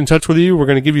get in touch with you, we're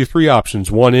going to give you 3 options.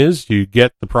 One is you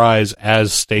get the prize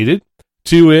as stated.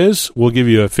 2 is we'll give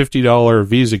you a $50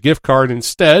 Visa gift card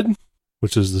instead,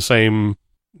 which is the same,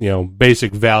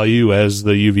 basic value as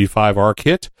the UV5R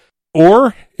kit.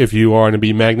 Or if you want to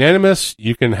be magnanimous,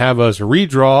 you can have us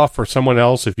redraw for someone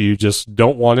else if you just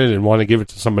don't want it and want to give it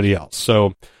to somebody else.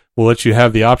 So we'll let you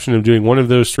have the option of doing one of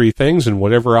those 3 things, and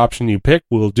whatever option you pick,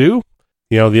 we'll do.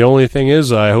 The only thing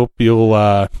is I hope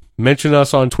you'll mention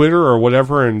us on Twitter or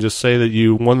whatever and just say that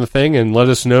you won the thing and let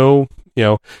us know,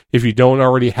 if you don't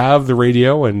already have the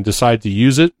radio and decide to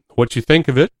use it, what you think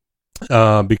of it.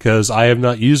 Because I have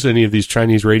not used any of these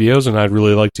Chinese radios, and I'd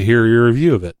really like to hear your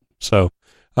review of it. So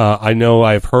I know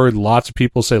I've heard lots of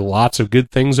people say lots of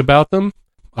good things about them.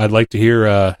 I'd like to hear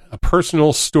a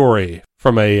personal story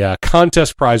from a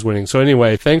contest prize winning. So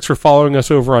anyway, thanks for following us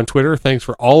over on Twitter. Thanks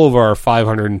for all of our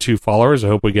 502 followers. I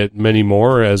hope we get many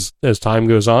more as time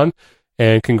goes on.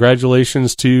 And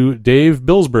congratulations to Dave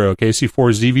Billsborough,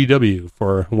 KC4ZVW,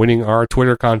 for winning our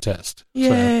Twitter contest. Yay.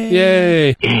 So,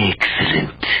 yay.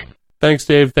 Excellent. Thanks,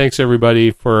 Dave. Thanks, everybody,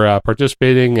 for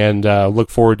participating, and look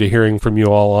forward to hearing from you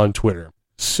all on Twitter.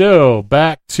 So,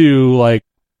 back to,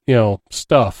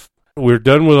 stuff. We're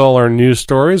done with all our news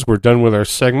stories. We're done with our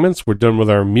segments. We're done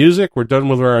with our music. We're done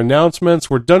with our announcements.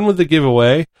 We're done with the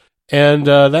giveaway. And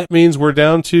that means we're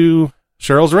down to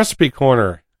Cheryl's Recipe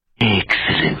Corner.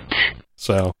 Excellent.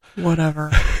 So.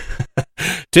 Whatever.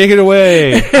 Take it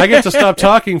away. I get to stop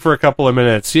talking for a couple of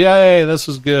minutes. Yay, this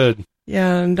is good.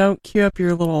 Yeah, and don't cue up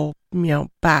your little,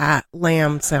 bat,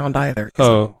 lamb sound either.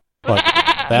 Oh, what?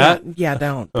 That? Yeah,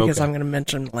 don't, because Okay. I'm going to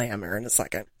mention lamb here in a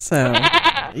second. So,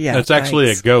 yeah. It's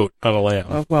actually a goat, not a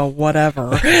lamb. Well,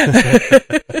 whatever.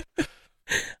 I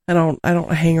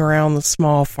don't hang around the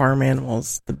small farm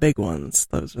animals. The big ones,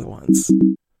 those are the ones.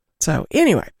 So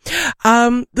anyway,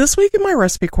 this week in my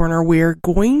recipe corner, we're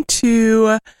going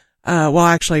to,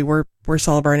 we're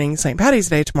celebrating St. Paddy's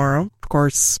Day tomorrow. Of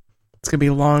course, it's going to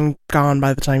be long gone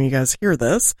by the time you guys hear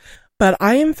this, but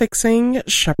I am fixing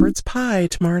shepherd's pie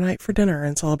tomorrow night for dinner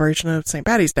in celebration of St.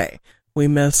 Paddy's Day. We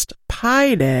missed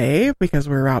Pie Day because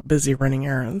we were out busy running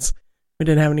errands. We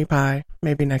didn't have any pie.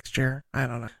 Maybe next year. I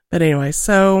don't know. But anyway,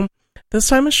 so this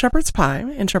time is shepherd's pie,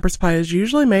 and shepherd's pie is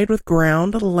usually made with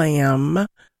ground lamb,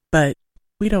 but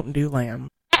we don't do lamb.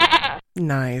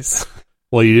 Nice.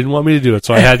 Well, you didn't want me to do it,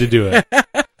 so I had to do it.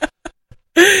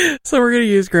 So we're going to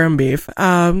use ground beef.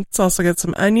 It's also got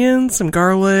some onions, some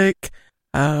garlic,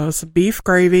 some beef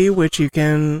gravy, which you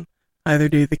can either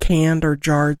do the canned or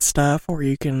jarred stuff, or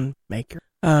you can make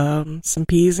some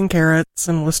peas and carrots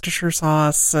and Worcestershire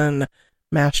sauce and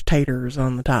mashed taters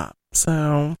on the top.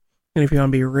 So, and if you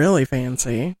want to be really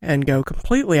fancy and go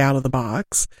completely out of the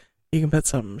box, you can put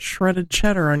some shredded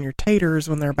cheddar on your taters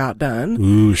when they're about done.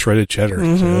 Ooh, shredded cheddar.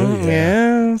 Mm-hmm,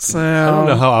 yeah. So I don't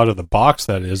know how out of the box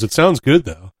that is. It sounds good,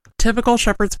 though. Typical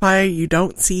shepherd's pie, you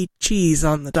don't see cheese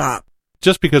on the top.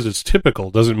 Just because it's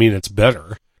typical doesn't mean it's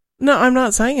better. No, I'm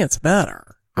not saying it's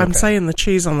better. I'm Okay. saying the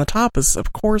cheese on the top is,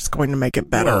 of course, going to make it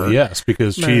better. Well, yes,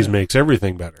 because cheese makes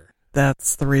everything better.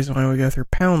 That's the reason why we go through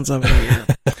pounds of it a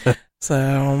year.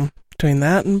 So, between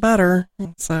that and butter.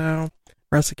 So,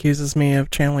 Russ accuses me of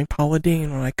channeling Paula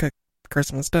Deen when I cook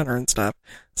Christmas dinner and stuff.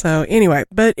 So, anyway,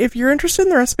 but if you're interested in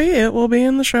the recipe, it will be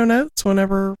in the show notes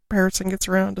whenever Harrison gets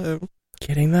around to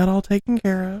getting that all taken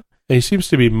care of. And he seems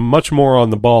to be much more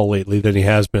on the ball lately than he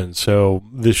has been, so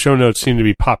the show notes seem to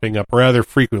be popping up rather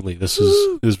frequently. This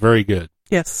is very good.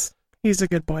 Yes, he's a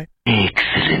good boy.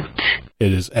 Excellent.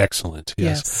 It is excellent,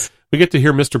 yes. We get to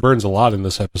hear Mr. Burns a lot in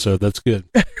this episode. That's good.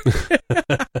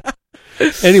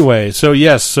 Anyway, so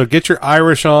get your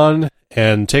Irish on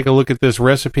and take a look at this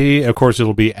recipe. Of course,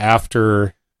 it'll be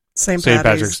after St.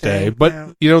 Patrick's Day.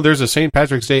 But, there's a St.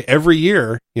 Patrick's Day every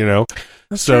year,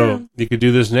 That's so true. you could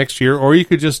do this next year, or you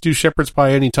could just do shepherd's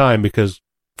pie anytime, because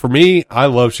for me, I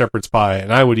love shepherd's pie,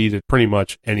 and I would eat it pretty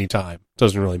much anytime.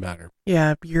 Doesn't really matter.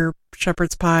 Yeah, your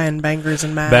shepherd's pie and bangers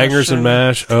and mash. Bangers and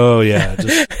mash. Oh, yeah.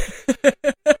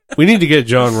 We need to get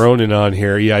John Ronan on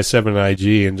here,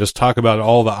 EI7IG, and just talk about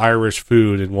all the Irish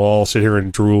food, and we'll all sit here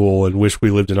and drool and wish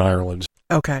we lived in Ireland.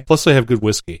 Okay. Plus, they have good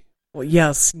whiskey. Well,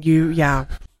 yes,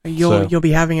 you'll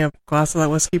be having a glass of that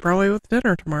whiskey probably with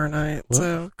dinner tomorrow night. Well,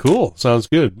 so cool. Sounds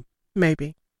good.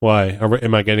 maybe. Why?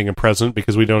 Am I getting a present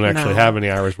because we don't actually have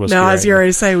any Irish whiskey? No, right as you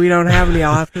already say, we don't have any.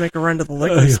 I'll have to make a run to the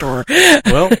liquor store.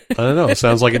 Well, I don't know.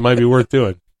 Sounds like it might be worth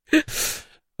doing.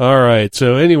 All right.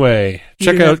 So anyway,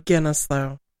 check You out have Guinness,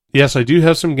 though. Yes, I do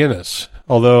have some Guinness.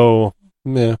 Although,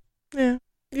 Yeah,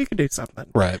 you could do something.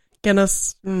 right.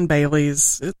 Guinness and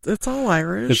Bailey's. It's all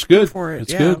Irish. It's good. Go for it.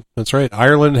 It's good. That's right.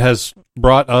 Ireland has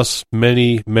brought us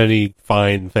many, many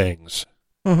fine things.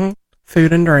 Mm-hmm.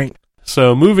 Food and drink.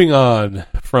 So moving on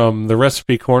from the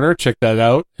recipe corner, check that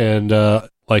out. And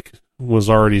like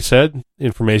was already said,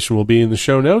 information will be in the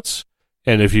show notes.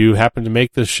 And if you happen to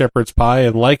make this shepherd's pie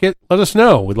and like it, let us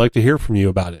know. We'd like to hear from you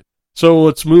about it. So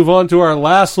let's move on to our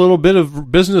last little bit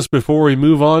of business before we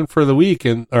move on for the week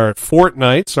or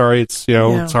fortnight. Sorry, it's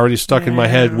it's already stuck in my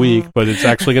head week, but it's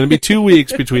actually going to be 2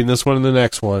 weeks between this one and the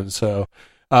next one. So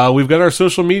we've got our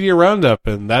social media roundup,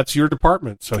 and that's your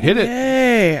department. So hit it.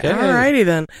 Yay. Alrighty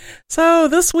then. So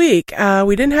this week,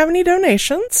 we didn't have any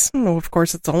donations. Well, of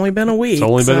course, it's only been a week. It's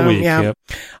only been a week. Yeah. Yep.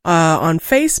 On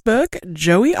Facebook,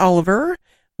 Joey Oliver,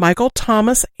 Michael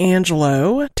Thomas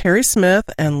Angelo, Terry Smith,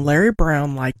 and Larry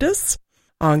Brown liked us.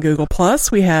 On Google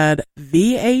Plus, we had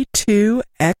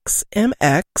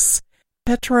VA2XMX,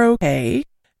 Petro K,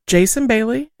 Jason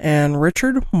Bailey, and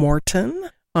Richard Morton.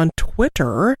 On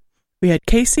Twitter, we had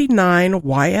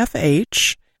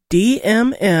Casey9YFH,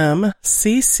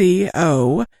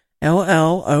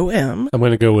 DMMCCOLLOM. I'm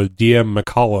going to go with DM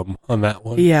McCollum on that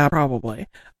one. Yeah, probably.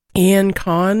 Ian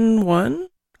Con1,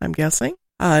 I'm guessing.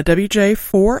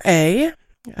 WJ4A,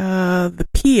 the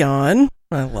Peon,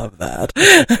 I love that.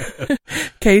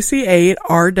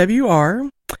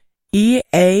 KC8RWR,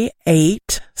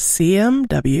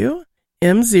 EA8CMW,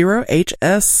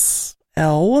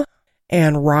 M0HSL,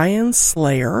 and Ryan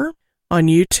Slayer. On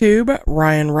YouTube,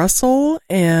 Ryan Russell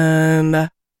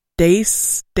and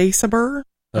Daceber.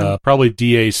 Probably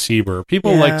D.A. Sieber.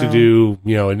 People like to do,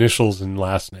 initials and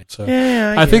last name. So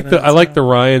yeah, I think I like the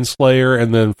Ryan Slayer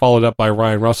and then followed up by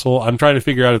Ryan Russell. I'm trying to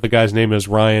figure out if the guy's name is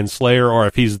Ryan Slayer or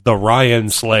if he's the Ryan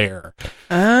Slayer.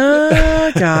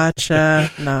 Gotcha.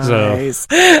 Nice.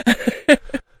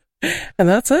 And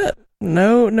that's it.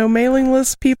 No mailing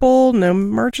list people, no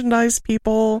merchandise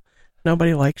people.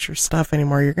 Nobody likes your stuff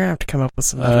anymore. You're going to have to come up with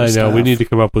some other stuff. I know. We need to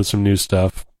come up with some new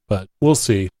stuff, but we'll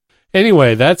see.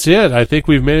 Anyway, that's it. I think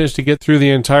we've managed to get through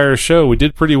the entire show. We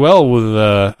did pretty well with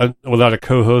without a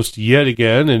co-host yet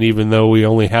again, and even though we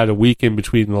only had a week in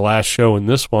between the last show and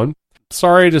this one.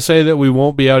 Sorry to say that we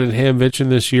won't be out at Hamvention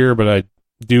this year, but I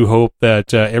do hope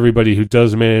that everybody who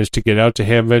does manage to get out to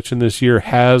Hamvention this year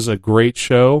has a great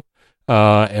show,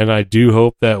 and I do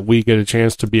hope that we get a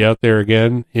chance to be out there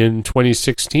again in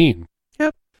 2016.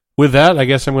 With that, I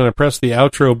guess I'm going to press the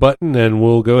outro button, and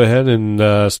we'll go ahead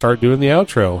and start doing the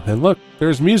outro. And look,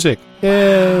 there's music.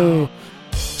 Yay!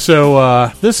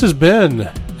 So this has been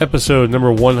episode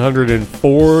number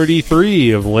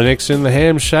 143 of Linux in the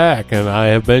Ham Shack, and I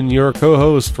have been your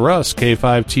co-host, Russ,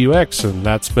 K5TUX, and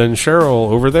that's been Cheryl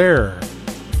over there.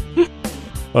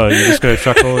 You're just going to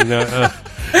chuckle and...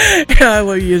 Yeah, I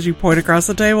love you as you point across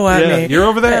the table at me. You're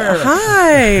over there.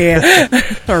 Hi!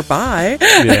 Or bye.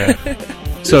 Yeah.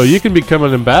 So you can become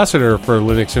an ambassador for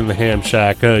Linux in the Ham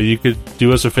Shack. You could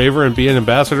do us a favor and be an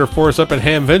ambassador for us up at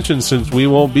Hamvention since we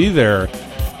won't be there.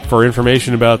 For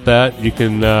information about that, you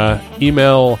can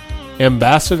email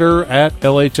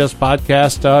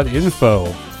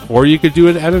ambassador@lhspodcast.info. Or you could do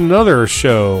it at another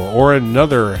show or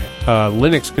another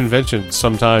Linux convention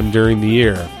sometime during the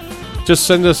year. Just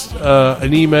send us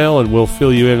an email and we'll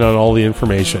fill you in on all the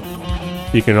information.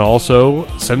 You can also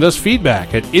send us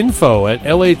feedback at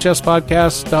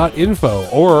info@lhspodcast.info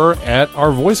or at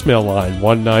our voicemail line,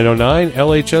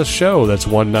 1909-LHS-SHOW. That's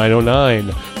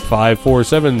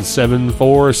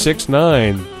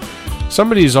 1909-547-7469.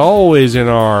 Somebody's always in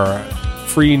our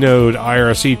Freenode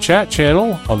IRC chat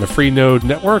channel on the Freenode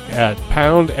network at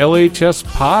 #LHS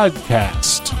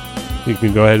Podcast. You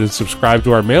can go ahead and subscribe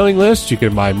to our mailing list. You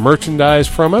can buy merchandise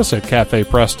from us at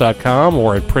cafepress.com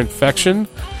or at Printfection.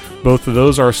 Both of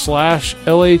those are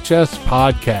 /LHS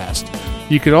Podcast.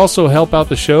 You can also help out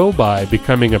the show by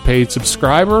becoming a paid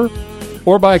subscriber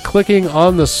or by clicking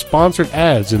on the sponsored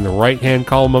ads in the right-hand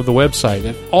column of the website.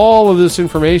 And all of this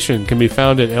information can be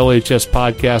found at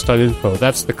lhspodcast.info.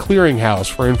 That's the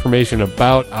clearinghouse for information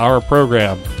about our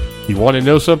program. If you want to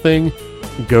know something,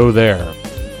 go there.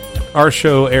 Our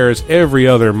show airs every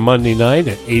other Monday night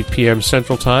at 8 p.m.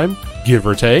 Central Time, give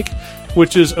or take,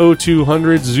 which is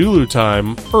 0200 Zulu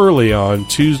time, early on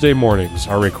Tuesday mornings.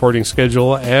 Our recording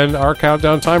schedule and our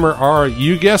countdown timer are,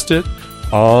 you guessed it,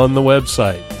 on the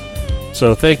website.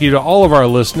 So thank you to all of our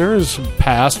listeners,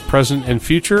 past, present, and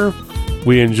future.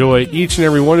 We enjoy each and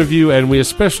every one of you, and we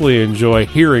especially enjoy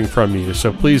hearing from you,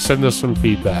 so please send us some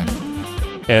feedback.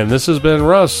 And this has been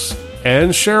Russ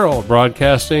and Cheryl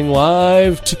broadcasting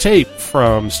live to tape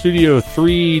from Studio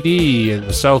 3D in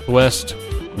the Southwest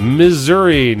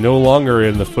Missouri, no longer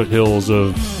in the foothills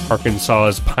of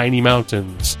Arkansas's Piney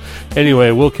Mountains.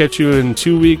 Anyway, we'll catch you in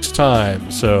 2 weeks' time.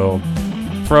 So,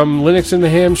 from Linux in the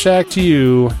Ham Shack to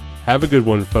you, have a good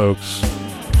one, folks.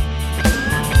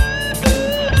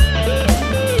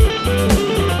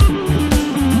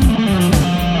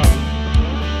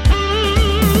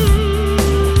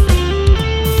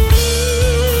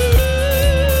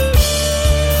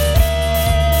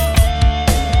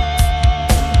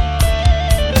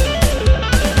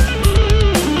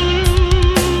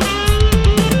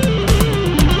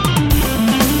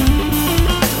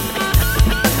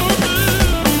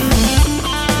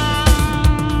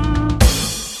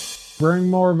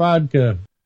 Bring more vodka.